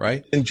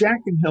 right? And Jack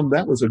and him,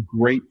 that was a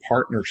great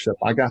partnership.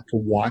 I got to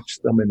watch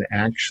them in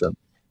action.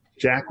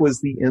 Jack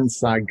was the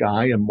inside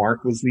guy and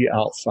Mark was the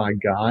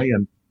outside guy.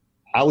 And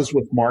I was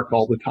with Mark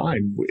all the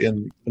time.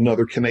 In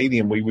another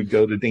Canadian, we would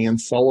go to Dan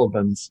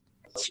Sullivan's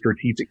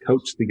strategic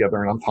coach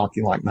together. And I'm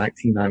talking like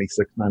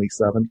 1996,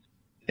 97.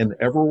 And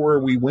everywhere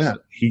we went,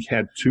 he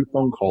had 2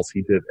 phone calls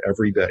he did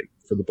every day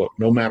for the book,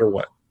 no matter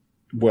what.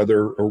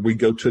 Or we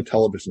go to a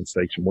television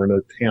station, we're in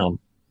a town.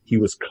 He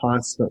was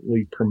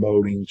constantly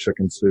promoting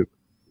Chicken Soup.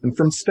 And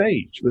from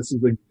stage, this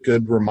is a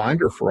good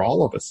reminder for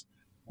all of us.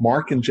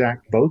 Mark and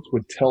Jack both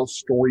would tell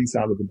stories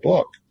out of the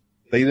book.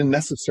 They didn't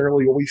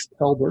necessarily always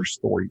tell their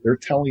story. They're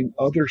telling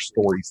other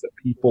stories that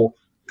people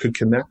could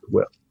connect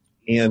with.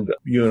 And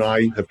you and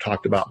I have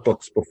talked about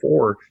books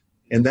before,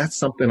 and that's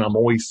something I'm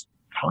always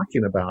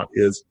talking about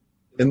is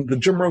in the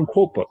Jim Rohn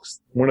quote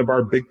books. One of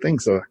our big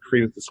things, I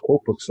created this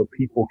quote book so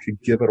people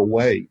could give it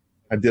away.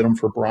 I did them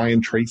for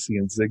Brian Tracy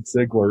and Zig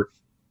Ziglar.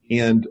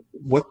 And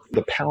what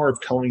the power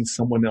of telling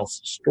someone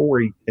else's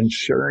story and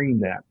sharing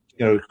that,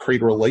 to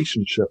create a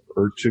relationship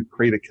or to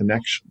create a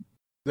connection.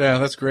 Yeah,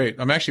 that's great.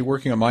 I'm actually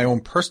working on my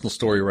own personal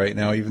story right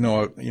now, even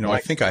though, right. I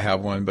think I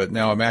have one, but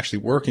now I'm actually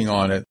working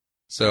on it.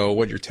 So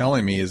what you're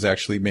telling me is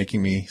actually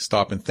making me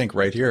stop and think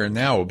right here and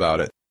now about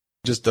it.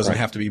 It just doesn't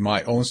have to be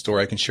my own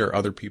story. I can share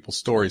other people's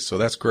stories. So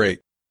that's great.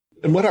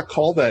 And what I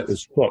call that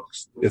is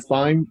hooks. If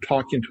I'm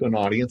talking to an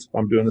audience, if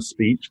I'm doing a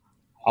speech,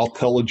 I'll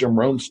tell a Jim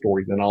Rohn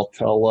story. Then I'll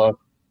tell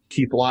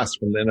Keith Lass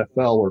from the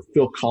NFL, or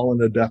Phil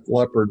Collin of Def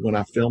Leppard when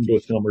I filmed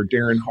with him, or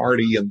Darren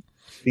Hardy, and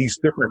these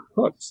different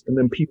hooks. And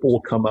then people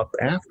will come up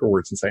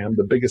afterwards and say, I'm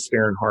the biggest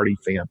Darren Hardy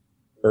fan,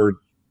 or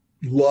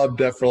love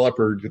Def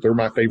Leppard, they're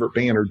my favorite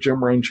band, or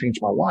Jim Rohn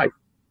changed my life.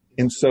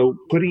 And so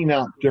putting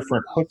out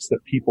different hooks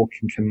that people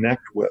can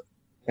connect with.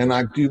 And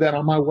I do that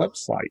on my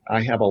website.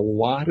 I have a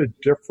lot of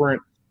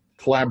different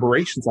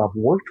collaborations I've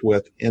worked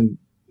with in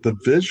the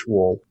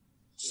visual,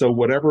 so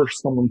whatever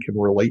someone can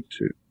relate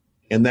to.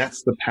 And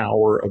that's the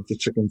power of the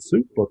Chicken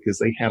Soup book, is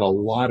they had a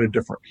lot of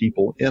different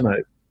people in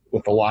it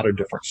with a lot of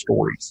different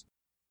stories.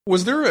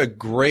 Was there a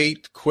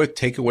great quick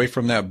takeaway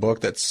from that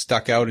book that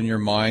stuck out in your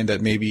mind that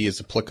maybe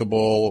is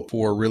applicable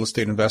for real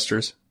estate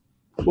investors?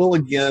 Well,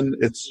 again,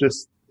 it's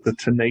just the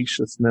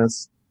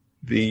tenaciousness,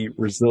 the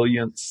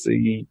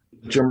resiliency.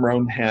 Jim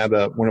Rohn had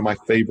one of my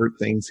favorite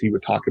things he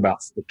would talk about,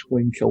 the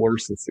twin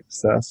killers of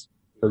success,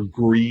 or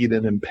greed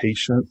and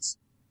impatience.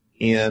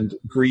 And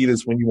greed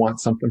is when you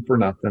want something for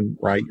nothing,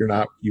 right?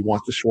 You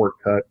want the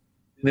shortcut.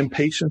 And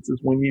impatience is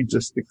when you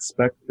just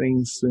expect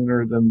things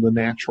sooner than the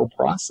natural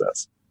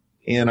process.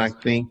 And I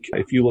think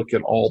if you look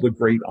at all the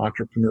great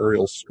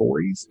entrepreneurial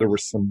stories, there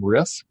was some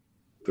risk.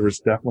 There was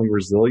definitely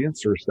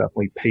resilience. There was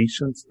definitely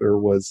patience. There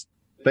was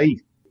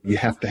faith. You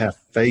have to have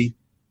faith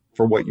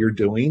for what you're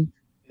doing.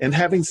 And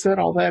having said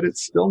all that,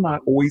 it's still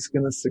not always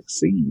going to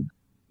succeed,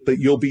 but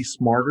you'll be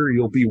smarter.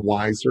 You'll be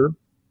wiser.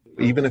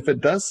 Even if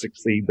it does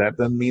succeed, that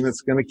doesn't mean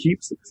it's going to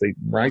keep succeeding,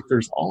 right?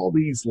 There's all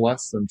these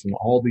lessons and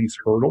all these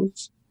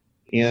hurdles.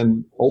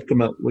 And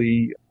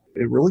ultimately,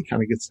 it really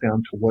kind of gets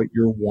down to what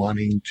you're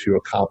wanting to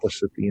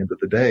accomplish at the end of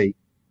the day.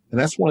 And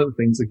that's one of the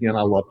things, again,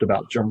 I loved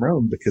about Jim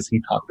Rohn, because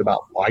he talked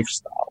about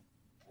lifestyle,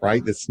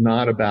 right? It's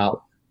not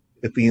about,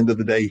 at the end of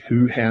the day,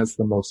 who has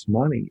the most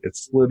money.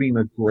 It's living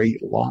a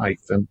great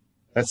life. And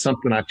that's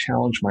something I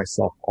challenge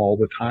myself all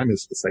the time,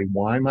 is to say,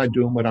 why am I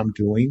doing what I'm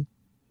doing?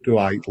 Do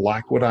I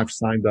like what I've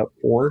signed up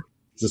for?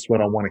 Is this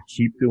what I want to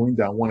keep doing?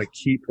 Do I want to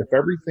keep, if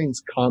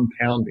everything's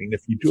compounding,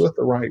 if you do it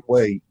the right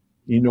way,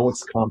 you know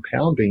it's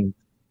compounding.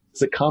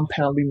 Is it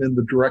compounding in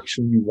the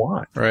direction you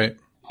want? Right.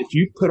 If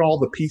you put all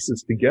the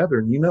pieces together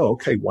and you know,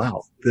 okay,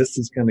 wow, this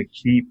is going to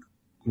keep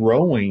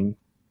growing.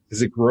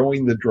 Is it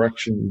growing the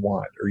direction you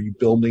want? Are you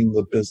building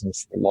the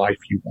business, the life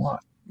you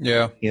want?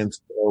 Yeah. And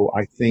so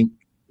I think,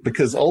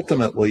 because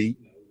ultimately,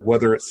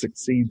 whether it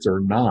succeeds or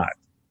not,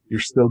 you're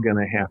still going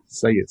to have to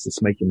say, it's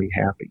just making me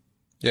happy.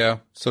 Yeah,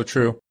 so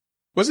true.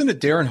 Wasn't it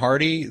Darren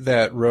Hardy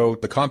that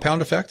wrote The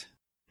Compound Effect?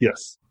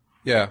 Yes.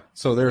 Yeah,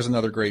 so there's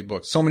another great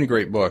book. So many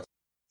great books.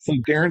 So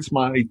Darren's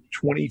my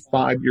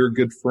 25-year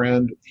good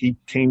friend. He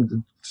came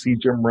to see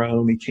Jim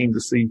Rohn. He came to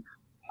see,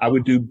 I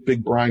would do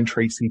Big Brian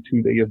Tracy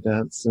 2-day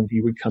events, and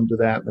he would come to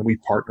that, and then we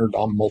partnered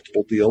on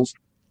multiple deals.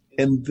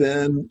 And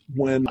then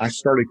when I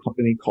started a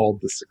company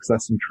called the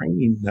Success and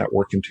Training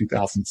Network in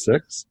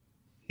 2006,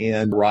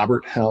 and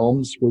Robert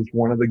Helms was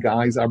one of the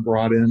guys I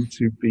brought in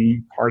to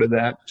be part of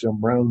that,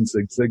 Jim Rohn,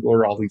 Zig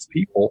Ziglar, all these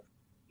people.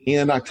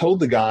 And I told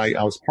the guy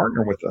I was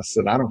partnering with us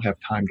that I don't have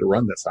time to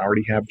run this. I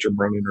already have Jim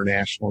Rohn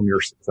International in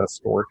your Success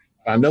Store.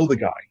 I know the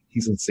guy.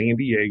 He's in San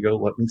Diego.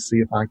 Let me see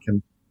if I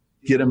can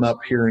get him up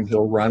here and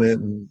he'll run it.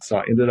 And so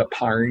I ended up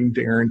hiring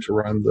Darren to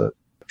run the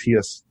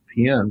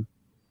TSPN.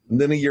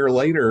 And then a year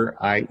later,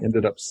 I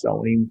ended up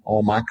selling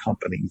all my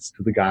companies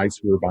to the guys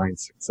who were buying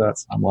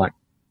Success. I'm like,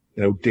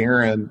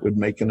 Darren would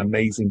make an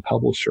amazing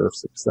publisher of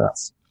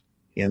Success.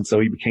 And so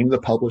he became the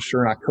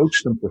publisher, and I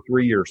coached him for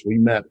 3 years. We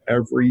met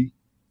every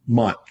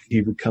month.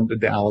 He would come to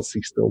Dallas.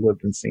 He still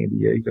lived in San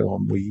Diego,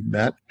 and we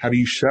met. How do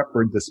you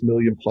shepherd this 1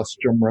 million+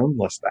 Jim Rohn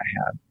list I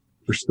had?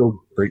 We're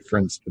still great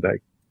friends today.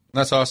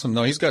 That's awesome.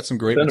 No, he's got some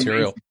great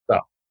material.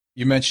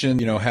 You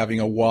mentioned, having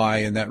a why,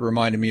 and that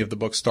reminded me of the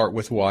book Start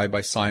With Why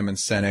by Simon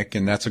Sinek,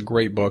 and that's a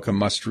great book, a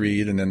must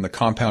read. And then The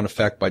Compound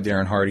Effect by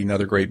Darren Hardy,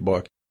 another great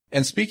book.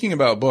 And speaking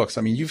about books,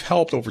 you've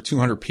helped over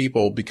 200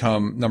 people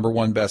become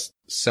 #1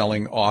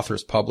 best-selling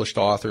authors, published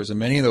authors, and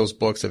many of those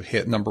books have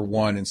hit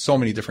 #1 in so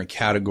many different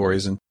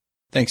categories. And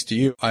thanks to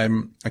you,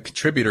 I'm a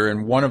contributor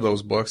in one of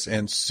those books,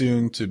 and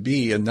soon to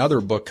be another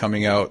book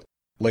coming out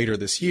later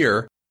this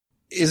year.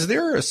 Is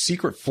there a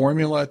secret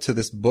formula to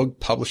this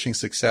book publishing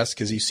success?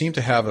 Because you seem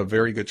to have a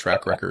very good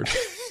track record.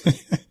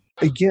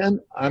 Again,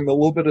 I'm a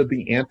little bit of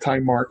the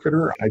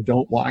anti-marketer. I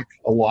don't like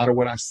a lot of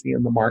what I see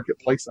in the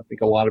marketplace. I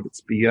think a lot of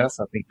it's BS.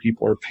 I think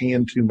people are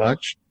paying too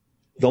much.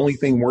 The only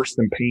thing worse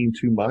than paying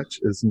too much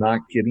is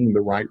not getting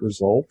the right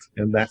result.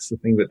 And that's the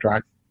thing that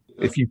drives.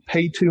 If you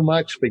pay too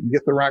much, but you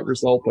get the right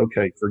result,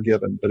 okay,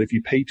 forgiven. But if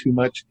you pay too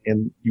much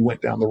and you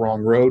went down the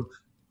wrong road,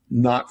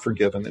 not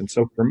forgiven. And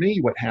so for me,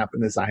 what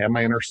happened is I have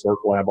my inner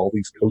circle. I have all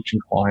these coaching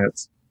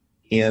clients,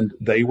 and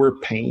they were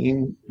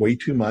paying way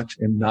too much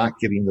and not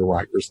getting the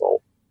right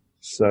result.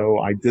 So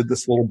I did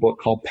this little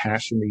book called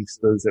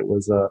Passionistas. It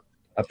was a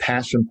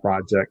passion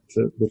project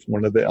with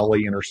one of the LA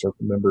Inner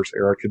Circle members,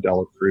 Erica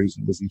Dela Cruz.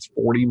 It was these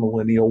 40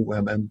 millennial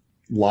women,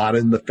 a lot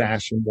in the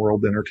fashion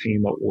world,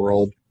 entertainment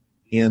world.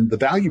 And the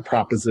value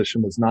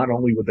proposition was not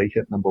only would they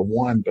hit number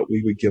one, but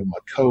we would give them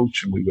a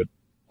coach and we would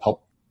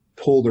help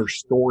pull their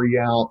story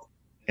out.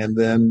 And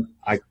then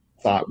I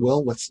thought,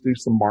 well, let's do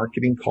some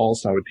marketing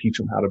calls. So I would teach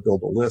them how to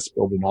build a list,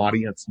 build an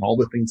audience, and all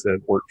the things that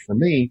had worked for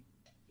me.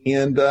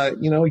 And,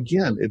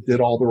 again, it did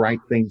all the right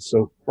things.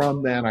 So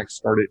from that, I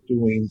started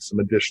doing some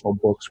additional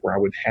books where I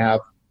would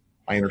have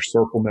my inner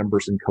circle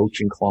members and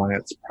coaching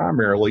clients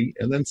primarily,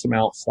 and then some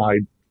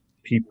outside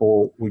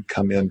people would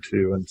come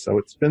into. And so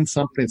it's been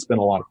something, it's been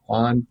a lot of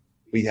fun.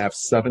 We have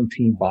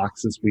 17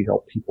 boxes we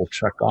help people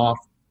check off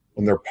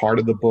when they're part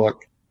of the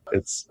book.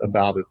 It's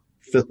about a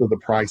fifth of the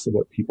price of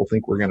what people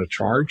think we're going to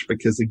charge,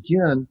 because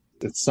again,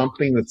 it's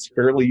something that's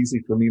fairly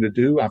easy for me to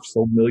do. I've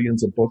sold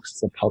millions of books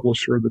as a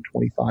publisher the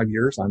 25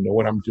 years. I know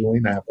what I'm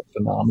doing. I have a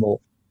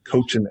phenomenal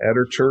coach and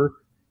editor.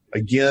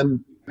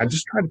 Again, I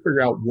just try to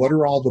figure out what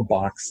are all the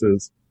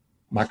boxes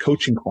my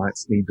coaching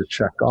clients need to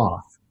check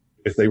off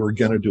if they were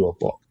going to do a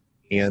book.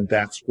 And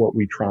that's what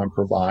we try and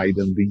provide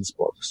in these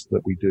books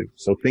that we do.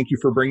 So thank you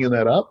for bringing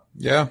that up.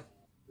 Yeah.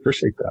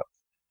 Appreciate that.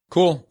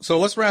 Cool. So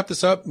let's wrap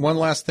this up. One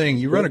last thing.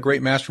 You run a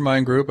great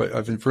mastermind group.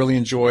 I've really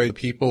enjoyed the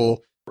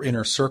people,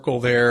 inner circle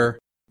there,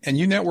 and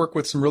you network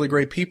with some really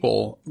great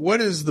people.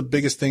 What is the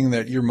biggest thing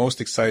that you're most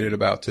excited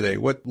about today?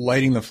 What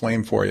lighting the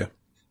flame for you?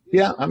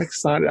 Yeah, I'm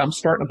excited. I'm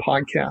starting a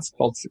podcast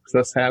called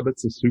Success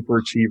Habits of Super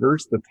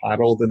Achievers, the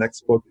title of the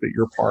next book that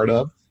you're part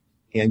of,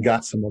 and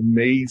got some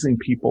amazing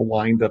people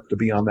lined up to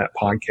be on that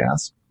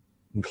podcast,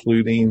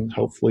 including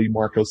hopefully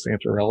Marco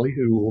Santarelli,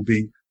 who will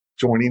be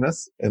joining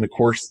us. And of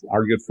course,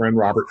 our good friend,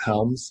 Robert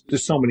Helms.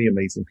 Just so many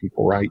amazing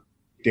people, right?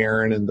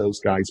 Darren and those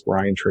guys,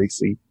 Brian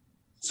Tracy.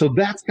 So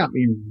that's got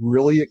me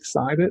really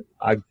excited.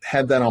 I've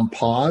had that on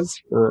pause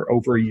for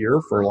over a year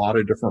for a lot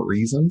of different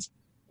reasons,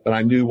 but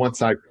I knew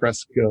once I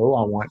press go,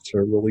 I want to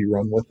really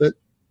run with it.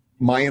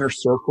 My inner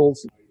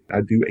circles,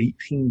 I do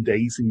 18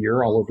 days a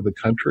year all over the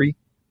country,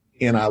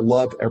 and I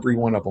love every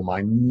one of them.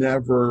 I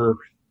never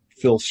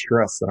feel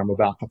stressed that I'm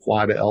about to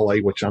fly to LA,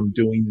 which I'm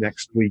doing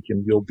next week,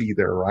 and you'll be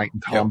there, right?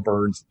 And Tom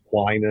Burns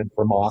flying in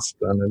from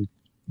Austin, and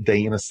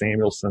Dana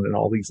Samuelson and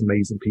all these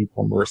amazing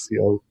people,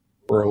 Mauricio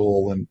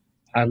Earl, and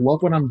I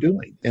love what I'm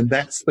doing. And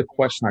that's the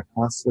question I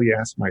constantly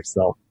ask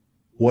myself.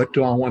 What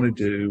do I want to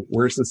do?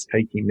 Where's this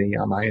taking me?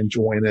 Am I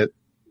enjoying it?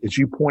 As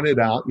you pointed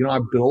out, I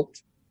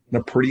built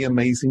a pretty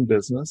amazing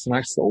business and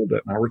I sold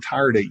it and I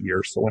retired 8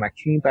 years. So when I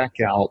came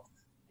back out,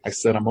 I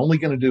said, I'm only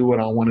going to do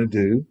what I want to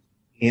do.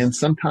 And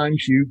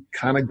sometimes you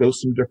kind of go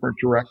some different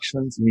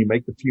directions and you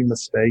make a few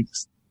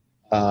mistakes.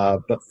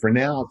 But for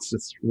now, it's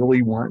just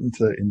really wanting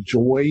to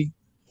enjoy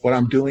what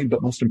I'm doing,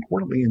 but most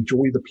importantly,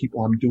 enjoy the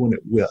people I'm doing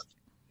it with.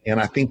 And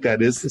I think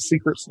that is the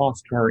secret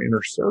sauce to our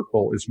inner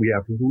circle is we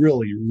have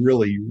really,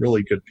 really,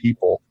 really good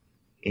people.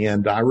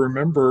 And I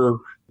remember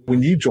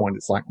when you joined,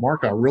 it's like,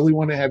 Mark, I really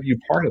want to have you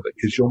part of it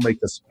because you'll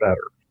make us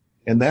better.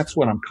 And that's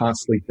what I'm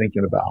constantly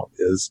thinking about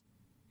is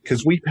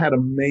because we've had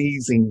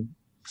amazing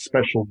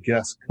special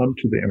guests come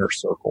to the inner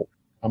circle.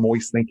 I'm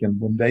always thinking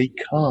when they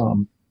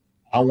come,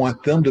 I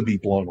want them to be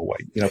blown away.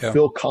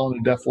 Phil Collin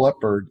and Def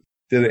Leppard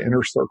did an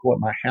inner circle at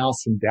my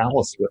house in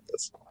Dallas with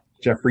us.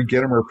 Jeffrey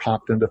Gitomer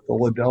popped into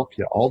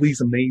Philadelphia, all these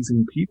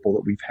amazing people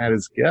that we've had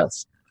as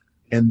guests.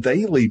 And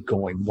they leave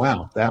going,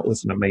 wow, that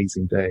was an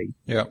amazing day.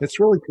 Yeah. It's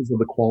really because of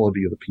the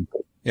quality of the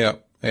people. Yeah.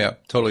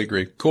 Totally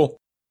agree. Cool.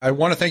 I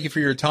want to thank you for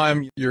your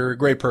time. You're a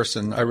great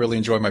person. I really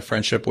enjoy my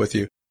friendship with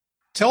you.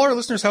 Tell our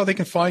listeners how they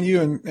can find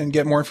you and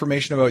get more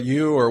information about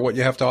you or what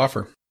you have to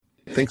offer.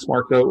 Thanks,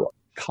 Marco.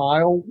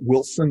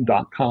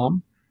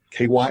 KyleWilson.com,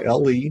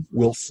 K-Y-L-E,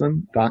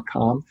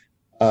 Wilson.com.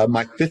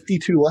 My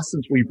 52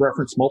 lessons we've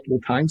referenced multiple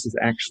times is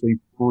actually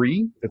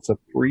free. It's a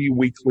free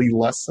weekly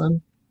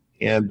lesson.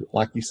 And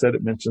like you said,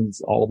 it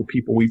mentions all the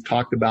people we've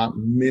talked about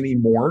and many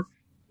more.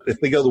 If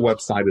they go to the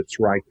website, it's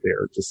right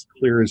there. Just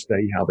clear as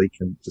day how they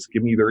can just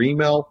give me their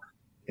email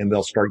and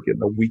they'll start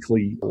getting a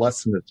weekly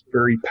lesson. It's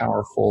very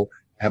powerful.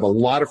 I have a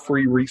lot of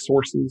free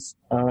resources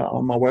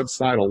on my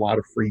website, a lot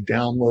of free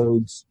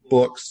downloads,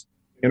 books,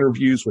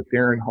 interviews with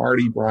Darren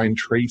Hardy, Brian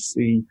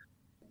Tracy,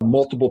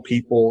 multiple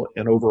people,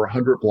 and over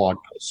 100 blog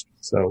posts.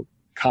 So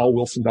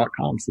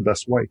KyleWilson.com is the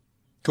best way.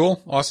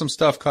 Cool. Awesome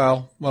stuff,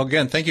 Kyle. Well,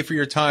 again, thank you for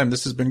your time.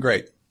 This has been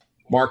great.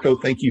 Marco,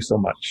 thank you so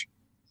much.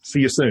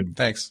 See you soon.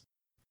 Thanks.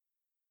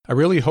 I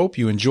really hope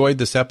you enjoyed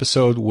this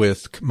episode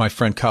with my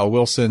friend Kyle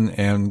Wilson,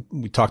 and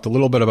we talked a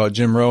little bit about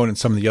Jim Rohn and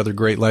some of the other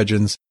great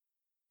legends.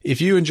 If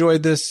you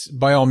enjoyed this,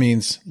 by all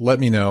means, let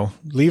me know.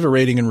 Leave a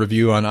rating and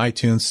review on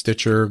iTunes,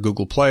 Stitcher,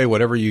 Google Play,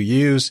 whatever you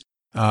use.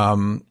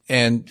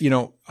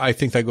 I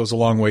think that goes a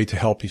long way to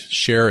help you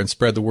share and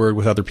spread the word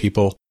with other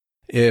people.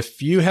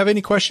 If you have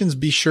any questions,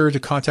 be sure to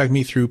contact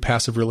me through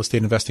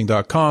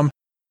PassiveRealEstateInvesting.com.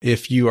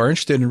 If you are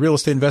interested in real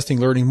estate investing,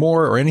 learning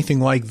more, or anything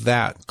like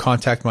that,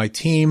 contact my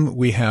team.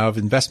 We have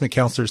investment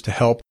counselors to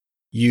help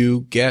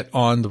you get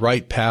on the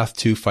right path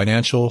to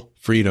financial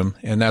freedom,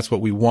 and that's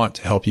what we want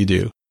to help you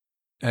do.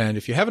 And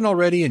if you haven't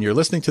already and you're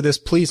listening to this,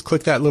 please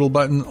click that little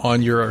button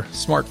on your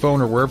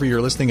smartphone or wherever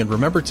you're listening, and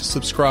remember to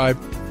subscribe.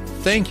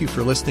 Thank you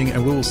for listening,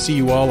 and we will see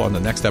you all on the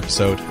next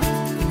episode.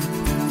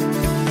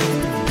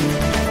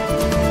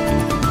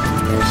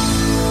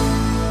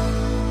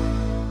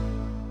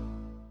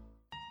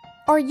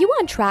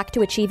 on track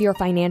to achieve your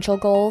financial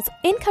goals?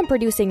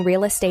 Income-producing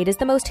real estate is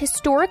the most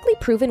historically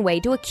proven way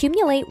to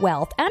accumulate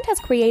wealth and has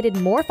created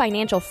more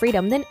financial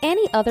freedom than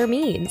any other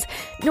means.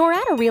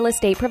 Norada Real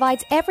Estate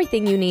provides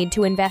everything you need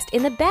to invest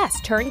in the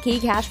best turnkey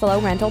cash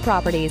flow rental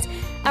properties.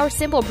 Our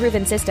simple,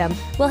 proven system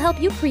will help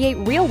you create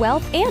real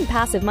wealth and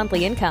passive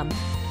monthly income.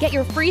 Get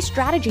your free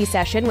strategy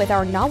session with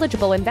our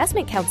knowledgeable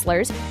investment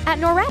counselors at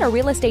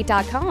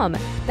noradarealestate.com.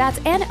 That's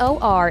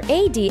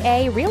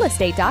NORADA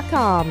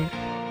realestate.com.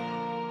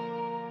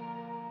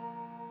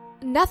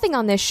 Nothing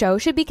on this show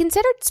should be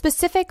considered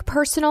specific,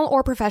 personal,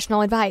 or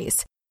professional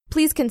advice.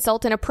 Please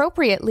consult an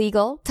appropriate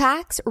legal,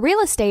 tax, real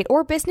estate,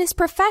 or business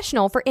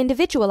professional for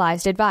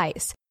individualized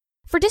advice.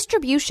 For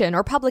distribution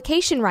or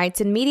publication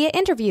rights in media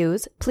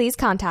interviews, please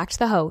contact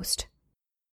the host.